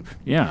cheap.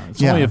 Yeah,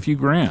 it's only a few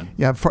grand.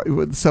 Yeah,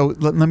 so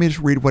let me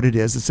just read what it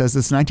is. It says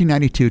this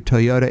 1992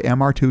 Toyota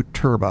MR2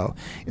 Turbo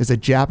is a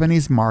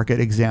Japanese market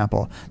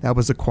example that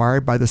was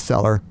acquired by the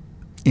seller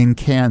in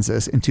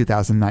Kansas in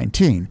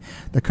 2019.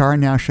 The car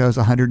now shows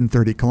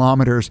 130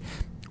 kilometers,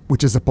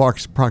 which is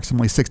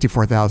approximately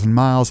 64,000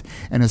 miles,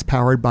 and is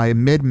powered by a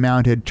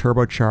mid-mounted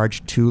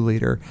turbocharged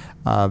 2-liter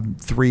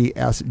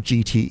 3S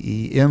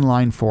GTE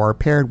inline-4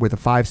 paired with a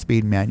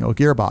 5-speed manual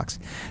gearbox.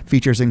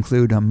 Features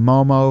include a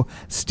Momo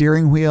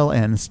steering wheel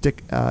and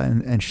stick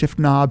and shift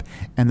knob,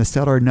 and the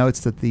seller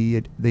notes that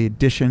the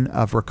addition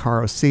of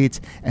Recaro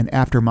seats and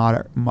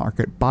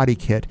aftermarket body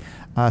kit,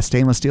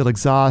 stainless steel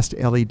exhaust,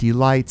 LED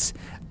lights,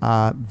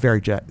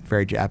 very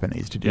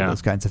Japanese to do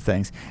those kinds of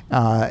things,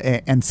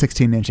 and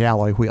 16-inch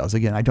alloy wheels.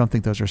 Again, I don't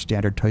think those are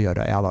standard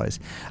Toyota alloys.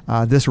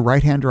 This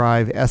right-hand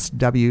drive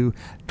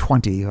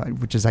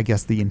SW20, which is, I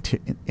guess, the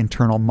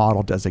internal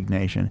model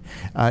designation,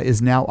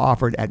 is now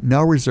offered at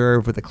no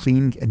reserve with a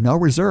clean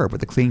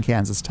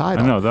Kansas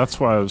title. I know,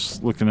 that's why I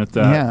was looking at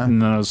that, and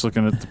then I was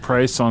looking at the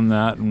price on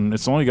that, and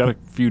it's only got a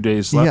few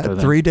days left. Yeah,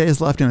 3 days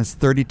left, and it's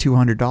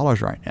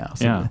 $3,200 right now.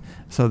 So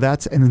so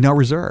that's and no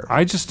reserve.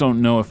 I just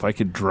don't know if I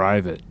could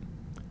drive it.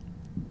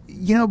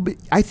 But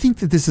I think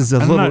that this is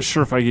I'm not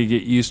sure if I could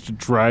get used to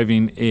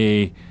driving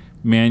a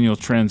manual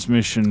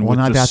transmission with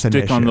the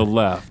stick on the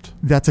left.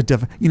 That's a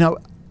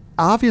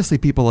obviously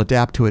people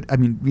adapt to it. I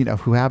mean,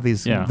 who have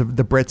these,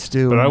 the Brits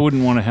do. But I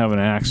wouldn't want to have an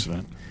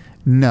accident.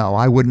 No,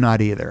 I would not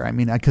either. I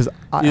mean, because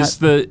is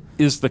the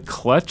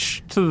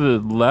clutch to the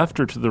left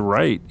or to the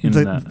right in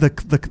that?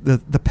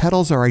 The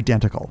pedals are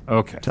identical.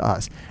 Okay. To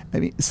us. I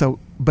mean, so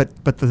but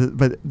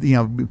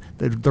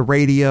the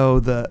radio,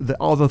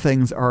 all the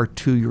things are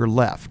to your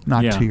left,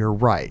 not to your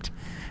right,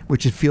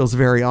 which it feels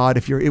very odd.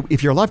 If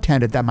you're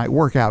left-handed, that might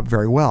work out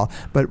very well,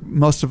 but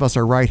most of us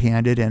are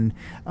right-handed, and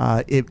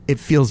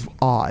it feels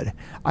odd.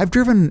 I've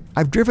driven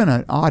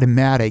an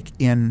automatic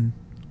in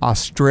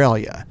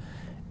Australia,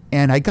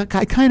 and I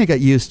kind of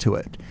got used to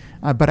it,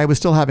 but I was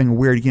still having a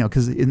weird,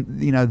 because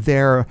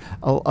there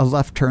a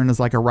left turn is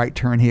like a right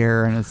turn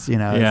here, and it's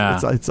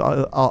it's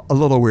a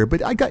little weird.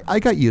 But I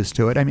got used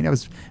to it. I mean, it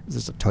was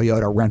just a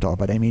Toyota rental,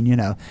 but I mean, you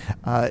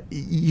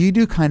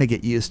do kind of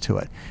get used to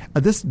it.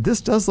 This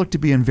does look to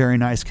be in very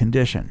nice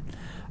condition.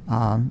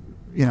 Very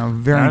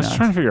nice. I was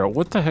trying to figure out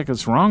what the heck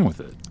is wrong with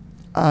it.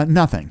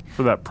 Nothing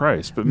for that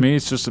price, but maybe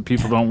it's just that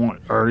people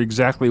are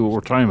exactly what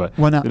we're talking about.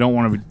 Well, now, they don't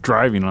want to be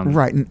driving on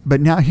right.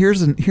 But now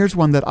here's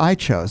one that I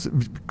chose.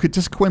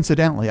 Just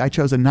coincidentally, I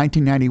chose a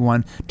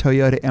 1991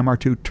 Toyota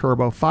MR2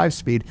 Turbo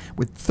 5-speed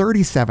with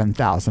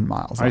 37,000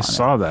 miles. I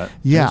saw that.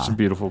 Yeah, it's a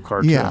beautiful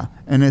car. Yeah, too.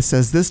 And it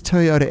says this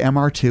Toyota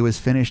MR2 is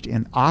finished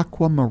in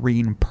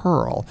aquamarine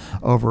pearl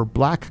over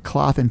black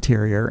cloth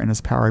interior and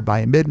is powered by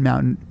a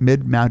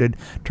mid-mounted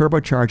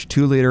turbocharged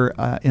 2-liter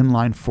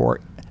inline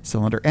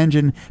 4-cylinder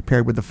engine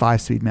paired with the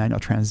 5-speed manual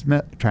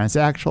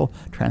transaxle.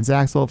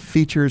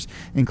 Features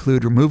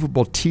include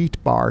removable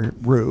T-bar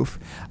roof,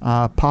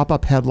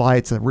 pop-up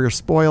headlights, a rear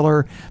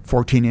spoiler,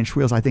 14-inch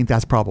wheels. I think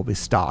that's probably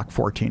stock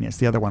 14-inch.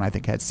 The other one I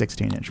think had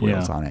 16-inch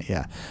wheels on it.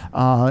 Yeah,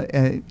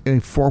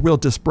 4-wheel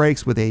disc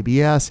brakes with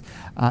ABS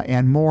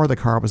and more. The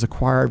car was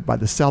acquired by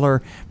the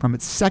seller from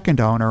its second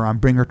owner on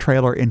Bringer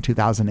Trailer in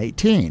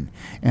 2018,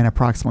 and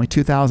approximately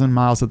 2,000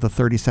 miles of the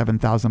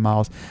 37,000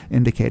 miles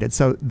indicated.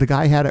 So the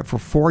guy had it for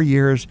 4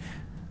 years,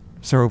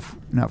 for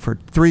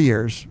 3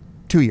 years,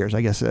 2 years,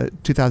 I guess,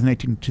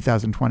 2018,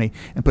 2020,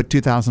 and put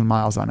 2,000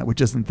 miles on it,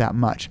 which isn't that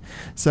much.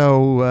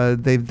 So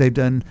they've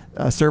done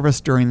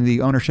service during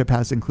the ownership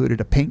has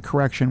included a paint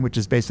correction, which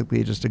is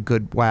basically just a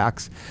good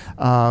wax,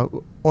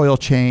 oil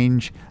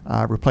change,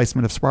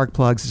 replacement of spark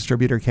plugs,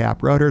 distributor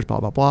cap, rotors, blah,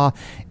 blah, blah.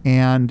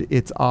 And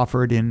it's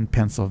offered in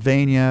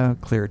Pennsylvania,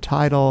 clear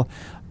title.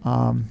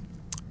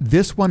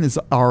 This one is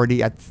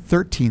already at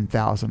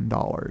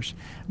 $13,000,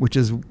 which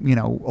is,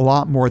 a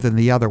lot more than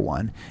the other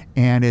one.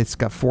 And it's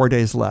got 4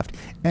 days left.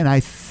 And I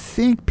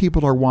think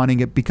people are wanting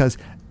it because,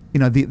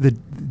 the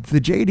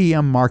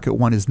JDM Market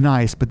one is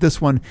nice, but this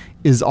one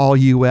is all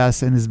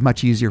U.S. and is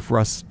much easier for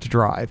us to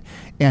drive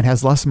and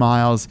has less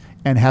miles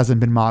and hasn't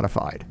been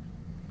modified.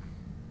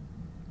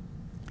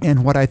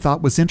 And what I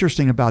thought was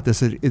interesting about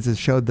this is it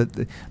showed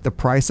that the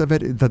price of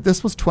it, that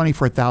this was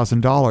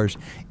 $24,000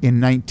 in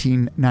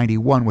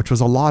 1991, which was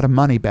a lot of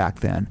money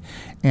back then.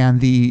 And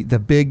the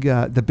big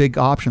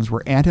options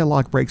were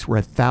anti-lock brakes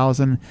were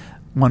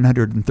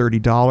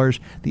 $1,130.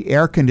 The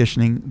air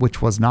conditioning,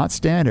 which was not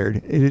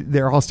standard,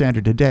 they're all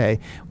standard today,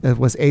 it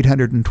was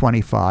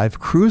 $825.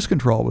 Cruise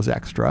control was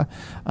extra,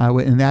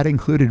 and that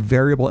included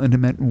variable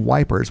intermittent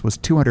wipers was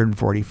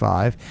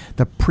 $245.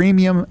 The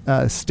premium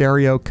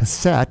stereo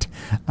cassette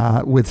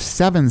with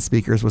 7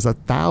 speakers was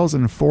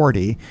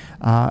 $1,040,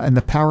 and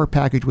the power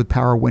package with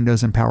power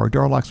windows and power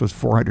door locks was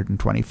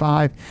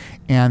 $425,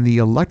 and the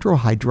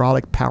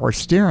electro-hydraulic power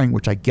steering,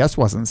 which I guess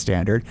wasn't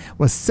standard,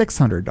 was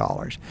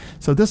 $600.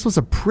 So this was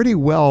a pretty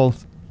well,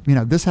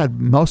 this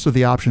had most of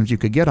the options you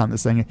could get on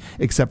this thing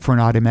except for an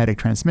automatic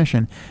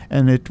transmission,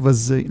 and it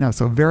was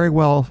so very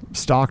well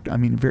stocked. I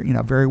mean,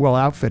 very well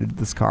outfitted,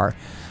 this car.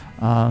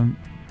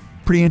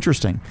 Pretty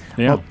interesting.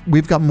 Yeah. Well,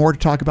 we've got more to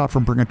talk about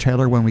from Bringer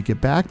Trailer when we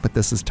get back, but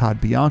this is Todd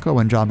Bianco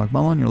and John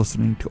McMullen. You're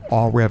listening to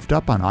All Revved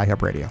Up on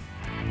iHub Radio.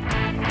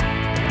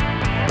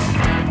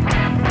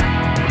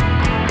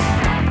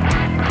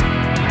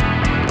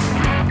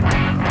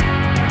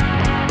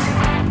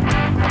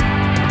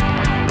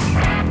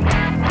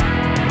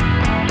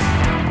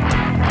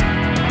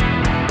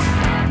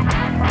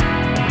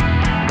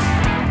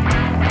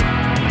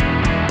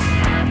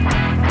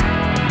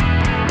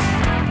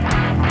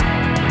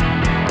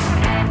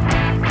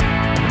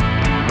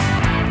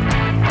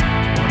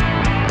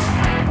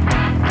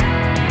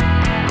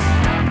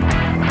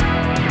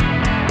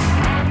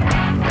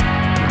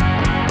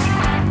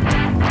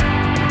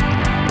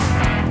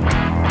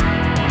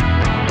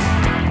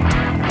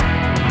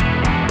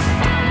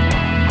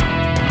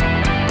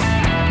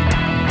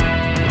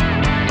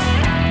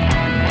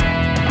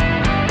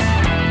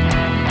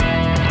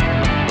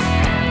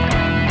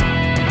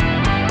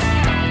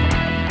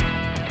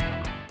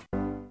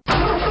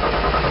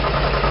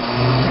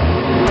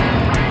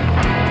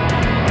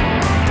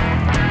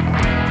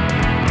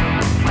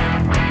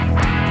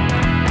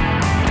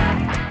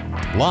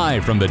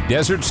 Live from the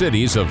desert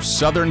cities of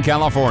Southern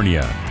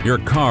California, your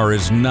car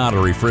is not a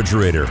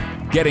refrigerator.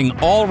 Getting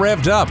all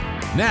revved up.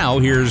 Now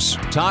here's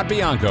Todd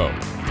Bianco.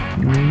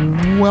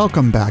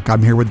 Welcome back.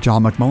 I'm here with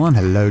John McMullen.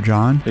 Hello,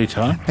 John. Hey,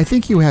 Todd. I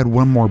think you had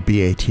one more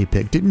BAT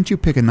pick. Didn't you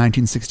pick a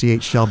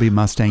 1968 Shelby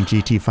Mustang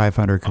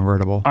GT500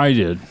 convertible? I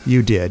did.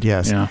 You did,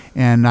 yes. Yeah.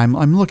 And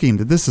I'm looking.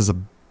 This is a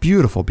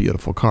beautiful,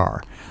 beautiful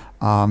car.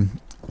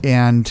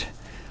 And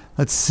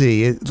let's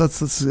see.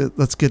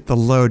 Let's get the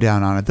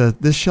lowdown on it.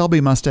 This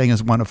Shelby Mustang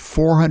is one of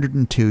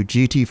 402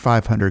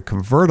 GT500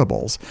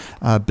 convertibles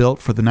built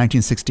for the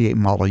 1968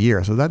 model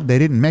year. So that they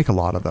didn't make a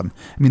lot of them.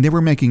 I mean, they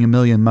were making 1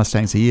 million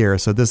Mustangs a year,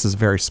 so this is a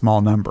very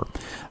small number.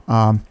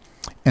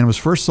 And was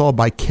first sold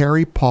by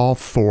Kerry Paul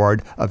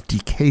Ford of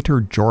Decatur,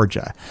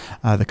 Georgia.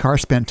 The car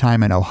spent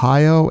time in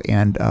Ohio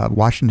and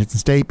Washington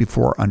State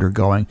before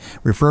undergoing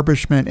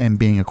refurbishment and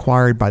being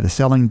acquired by the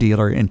selling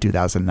dealer in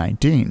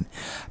 2019.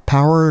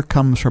 Power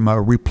comes from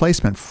a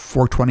replacement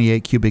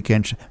 428 cubic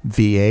inch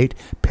V8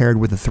 paired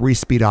with a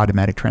 3-speed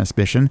automatic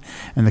transmission,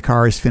 and the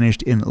car is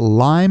finished in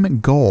lime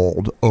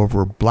gold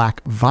over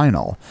black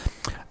vinyl.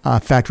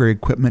 Factory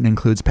equipment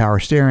includes power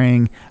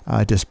steering,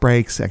 disc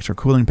brakes, extra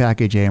cooling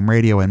package, AM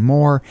radio, and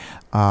more.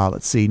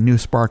 Let's see, new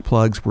spark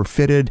plugs were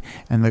fitted,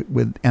 and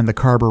the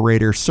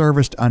carburetor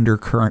serviced under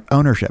current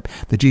ownership.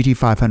 The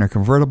GT500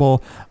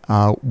 convertible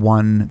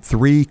won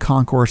 3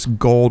 Concourse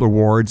Gold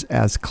Awards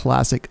as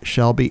Classic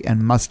Shelby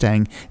and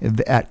Mustang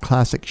at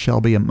Classic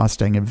Shelby and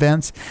Mustang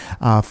events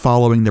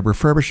following the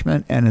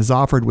refurbishment, and is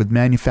offered with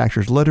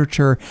manufacturer's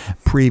literature,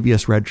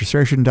 previous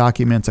registration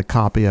documents, a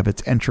copy of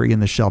its entry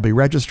in the Shelby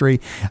Registry,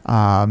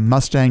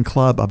 Mustang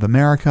Club of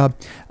America,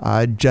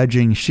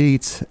 judging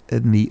sheets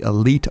in the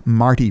Elite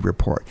Marty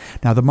Report.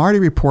 Now, the Marty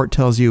Report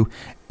tells you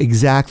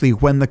exactly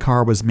when the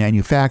car was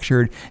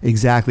manufactured,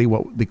 exactly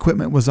what the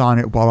equipment was on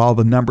it, what all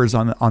the numbers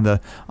on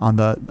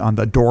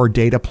the door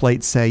data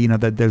plate say.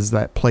 That there's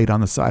that plate on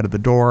the side of the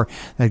door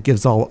that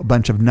gives a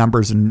bunch of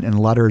numbers and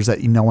letters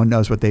that no one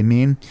knows what they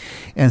mean.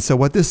 And so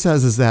what this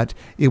says is that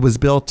it was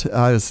built. It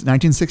was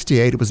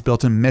 1968. It was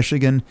built in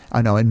Michigan.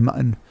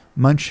 In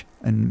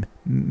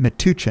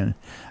Metuchen,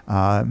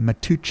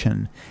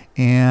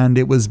 and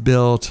it was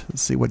built.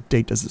 Let's see, what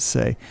date does it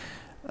say?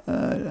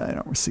 I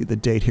don't see the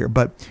date here,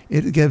 but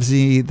it gives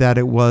you that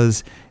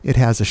it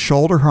has a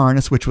shoulder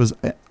harness, which was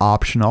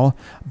optional,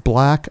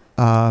 black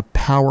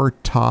power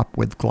top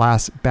with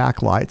glass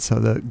backlight, so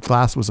the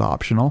glass was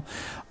optional,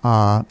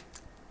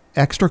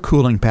 extra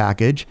cooling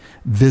package,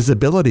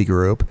 visibility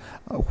group,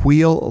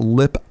 wheel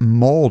lip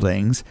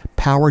moldings,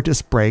 power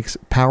disc brakes,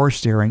 power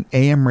steering,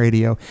 AM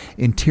radio,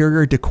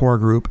 interior decor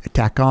group,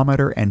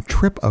 tachometer, and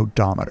trip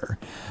odometer.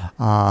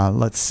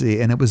 Let's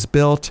see, and it was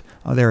built.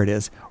 Oh, there it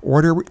is.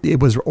 It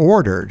was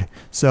ordered.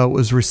 So it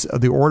was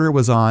the order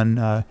was on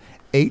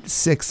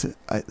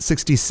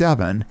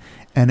 8/6/67,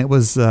 and it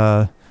was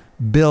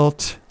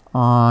built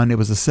on. It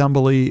was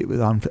assembly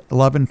on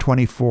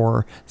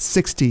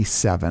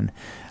 11/24/67.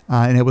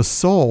 And it was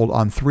sold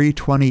on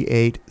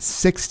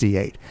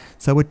 3/28/68.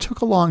 So it took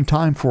a long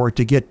time for it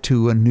to get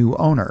to a new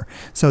owner.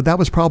 So that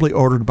was probably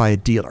ordered by a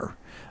dealer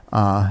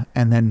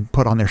and then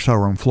put on their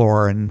showroom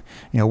floor and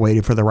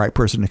waited for the right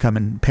person to come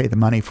and pay the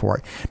money for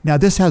it. Now,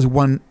 this has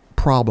one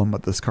problem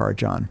with this car,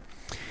 John.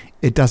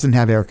 It doesn't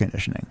have air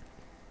conditioning.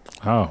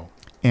 Oh.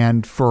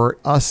 And for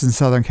us in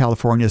Southern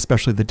California,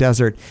 especially the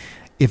desert,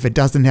 if it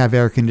doesn't have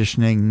air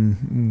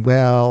conditioning,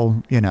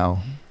 well,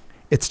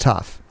 it's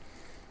tough.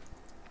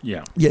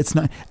 Yeah, it's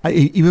not.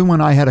 Even when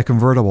I had a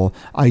convertible,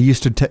 I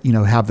used to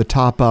have the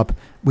top up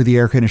with the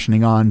air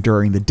conditioning on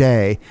during the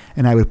day,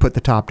 and I would put the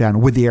top down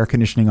with the air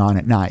conditioning on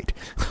at night.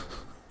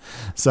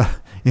 So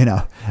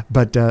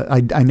but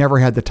I never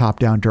had the top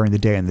down during the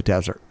day in the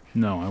desert.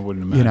 No, I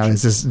wouldn't imagine.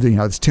 It's just,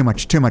 it's too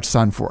much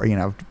sun for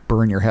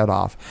burn your head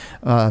off.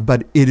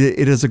 But it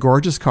is a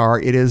gorgeous car.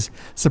 It is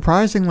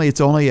surprisingly, it's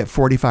only at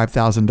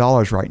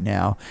 $45,000 right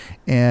now,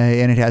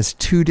 and it has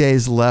 2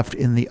 days left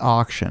in the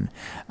auction.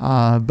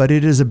 But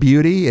it is a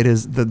beauty. It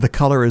is the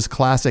color is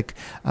classic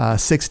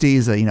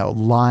 60s,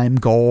 lime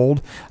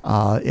gold.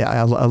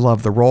 I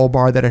love the roll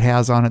bar that it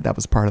has on it. That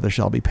was part of the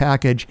Shelby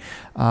package.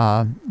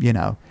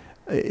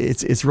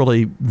 It's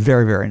really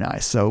very, very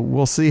nice. So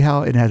we'll see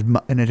how it has,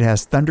 and it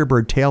has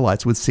Thunderbird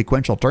taillights with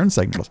sequential turn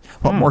signals.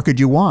 What more could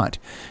you want?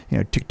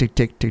 Tick, tick,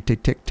 tick, tick,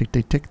 tick, tick, tick,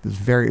 tick, tick. It's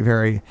very,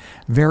 very,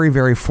 very,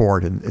 very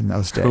Ford in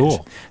those days.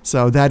 Cool.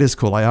 So that is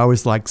cool. I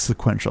always like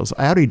sequentials.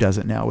 Audi does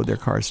it now with their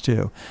cars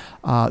too.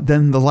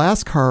 Then the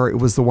last car, it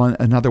was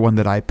another one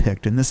that I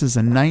picked, and this is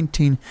a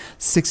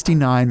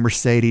 1969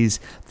 Mercedes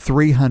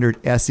 300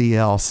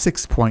 SEL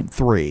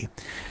 6.3.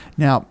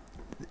 Now,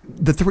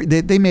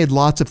 they made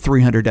lots of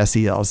 300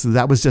 SELs.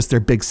 That was just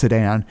their big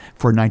sedan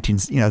for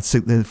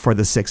for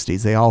the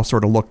 60s. They all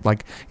sort of looked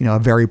like a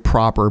very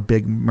proper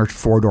big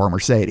 4-door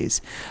Mercedes.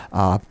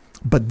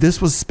 But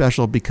this was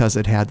special because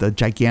it had the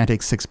gigantic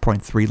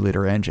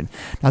 6.3-liter engine.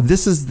 Now,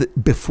 this is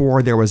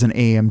before there was an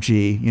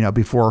AMG,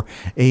 before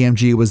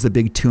AMG was the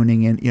big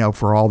tuning in,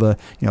 for all the,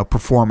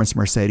 performance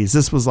Mercedes.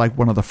 This was like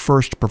one of the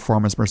first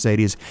performance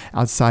Mercedes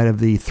outside of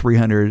the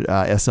 300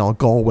 SL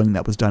Gullwing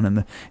that was done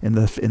in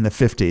the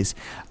 50s.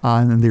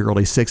 And in the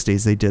early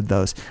 60s, they did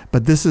those.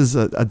 But this is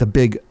the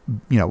big,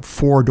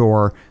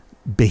 4-door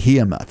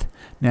behemoth.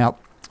 Now,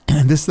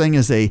 this thing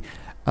is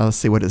let's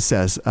see what it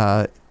says.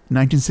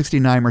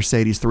 1969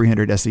 Mercedes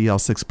 300 SEL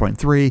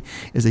 6.3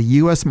 is a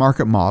U.S.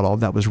 market model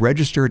that was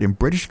registered in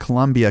British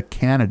Columbia,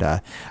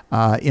 Canada,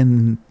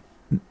 in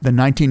the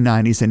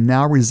 1990s and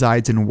now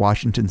resides in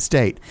Washington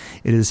State.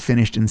 It is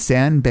finished in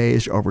sand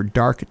beige over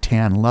dark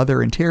tan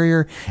leather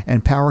interior,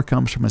 and power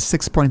comes from a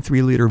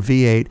 6.3-liter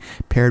V8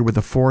 paired with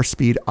a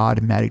 4-speed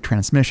automatic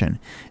transmission.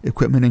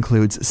 Equipment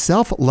includes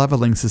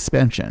self-leveling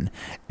suspension,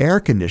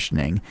 air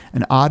conditioning,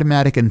 an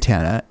automatic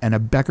antenna, and a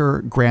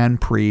Becker Grand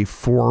Prix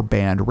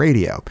 4-band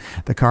radio.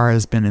 The car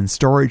has been in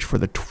storage for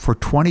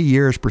 20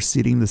 years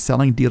preceding the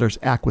selling dealer's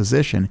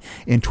acquisition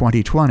in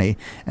 2020,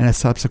 and a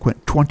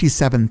subsequent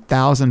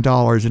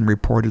 $27,000 in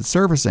reported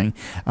servicing,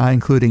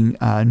 including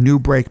new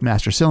brake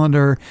master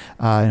cylinder,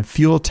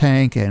 fuel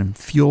tank and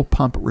fuel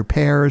pump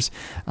repairs,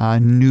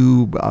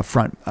 new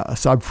front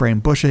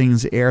subframe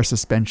bushings, air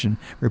suspension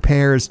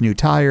repairs, new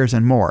tires,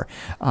 and more.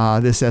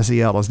 This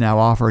SEL is now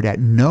offered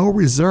at no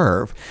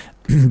reserve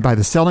by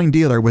the selling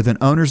dealer with an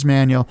owner's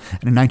manual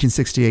and a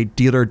 1968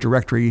 dealer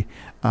directory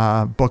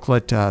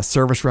booklet,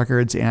 service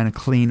records, and a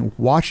clean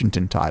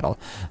Washington title.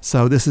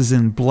 So this is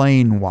in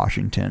Blaine,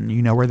 Washington.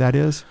 You know where that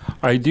is?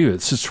 I do.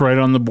 It sits right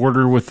on the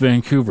border with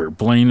Vancouver.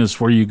 Blaine is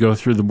where you go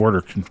through the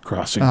border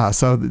crossing.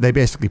 So they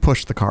basically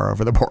pushed the car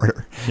over the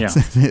border. Yeah.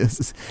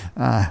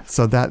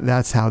 So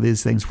that's how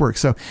these things work.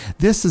 So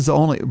this is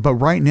but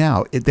right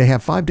now they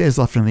have 5 days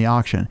left in the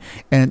auction,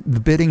 and the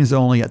bidding is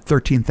only at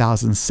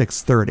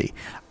 $13,630.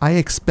 I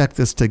expect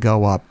this to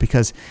go up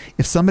because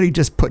if somebody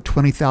just put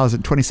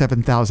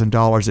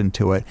 $27,000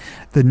 into it,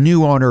 the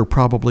new owner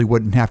probably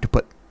wouldn't have to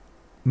put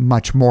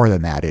much more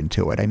than that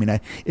into it. I mean,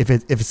 if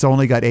it's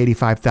only got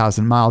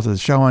 85,000 miles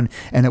as shown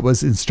and it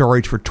was in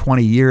storage for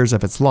 20 years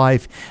of its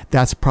life,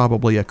 that's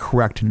probably a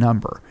correct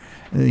number.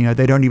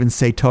 They don't even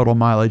say total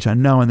mileage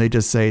unknown. They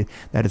just say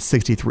that it's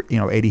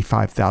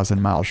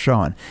 85,000 miles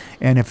shown.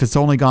 And if it's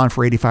only gone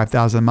for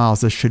 85,000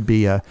 miles, this should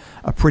be a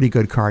pretty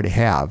good car to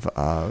have.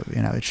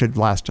 It should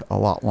last a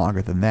lot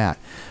longer than that.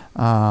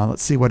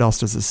 Let's see, what else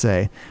does it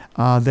say?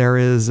 There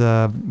is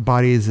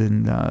bodies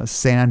in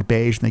sand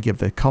beige, and they give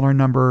the color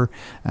number,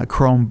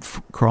 chrome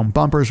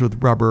bumpers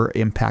with rubber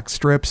impact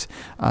strips,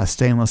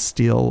 stainless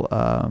steel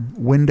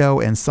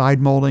window and side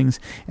moldings,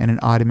 and an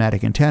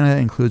automatic antenna.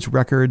 Includes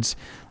records.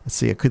 Let's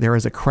see, there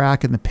is a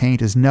crack in the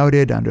paint is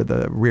noted under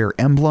the rear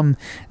emblem.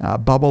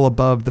 Bubble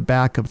above the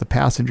back of the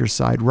passenger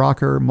side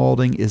rocker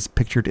molding is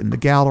pictured in the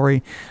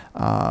gallery.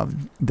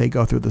 They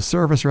go through the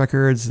service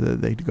records.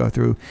 They go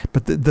through,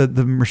 but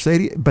the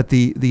Mercedes, but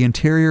the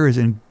interior is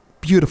in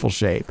beautiful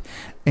shape,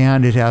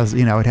 and it has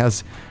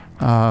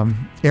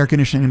air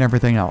conditioning and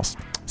everything else.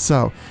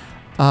 So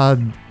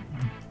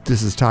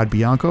this is Todd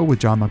Bianco with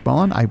John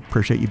McMullen. I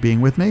appreciate you being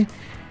with me.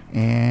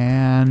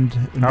 And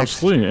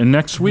absolutely. And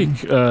next week,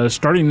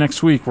 starting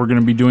next week, we're going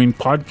to be doing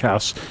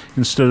podcasts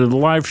instead of the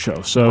live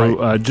show.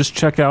 So just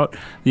check out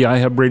the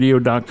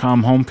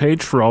iHubRadio.com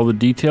homepage for all the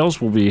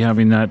details. We'll be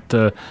having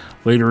that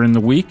later in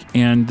the week.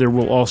 And there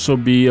will also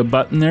be a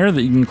button there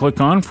that you can click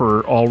on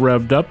for All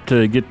Revved Up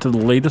to get to the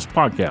latest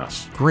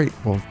podcasts. Great.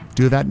 We'll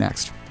do that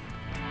next.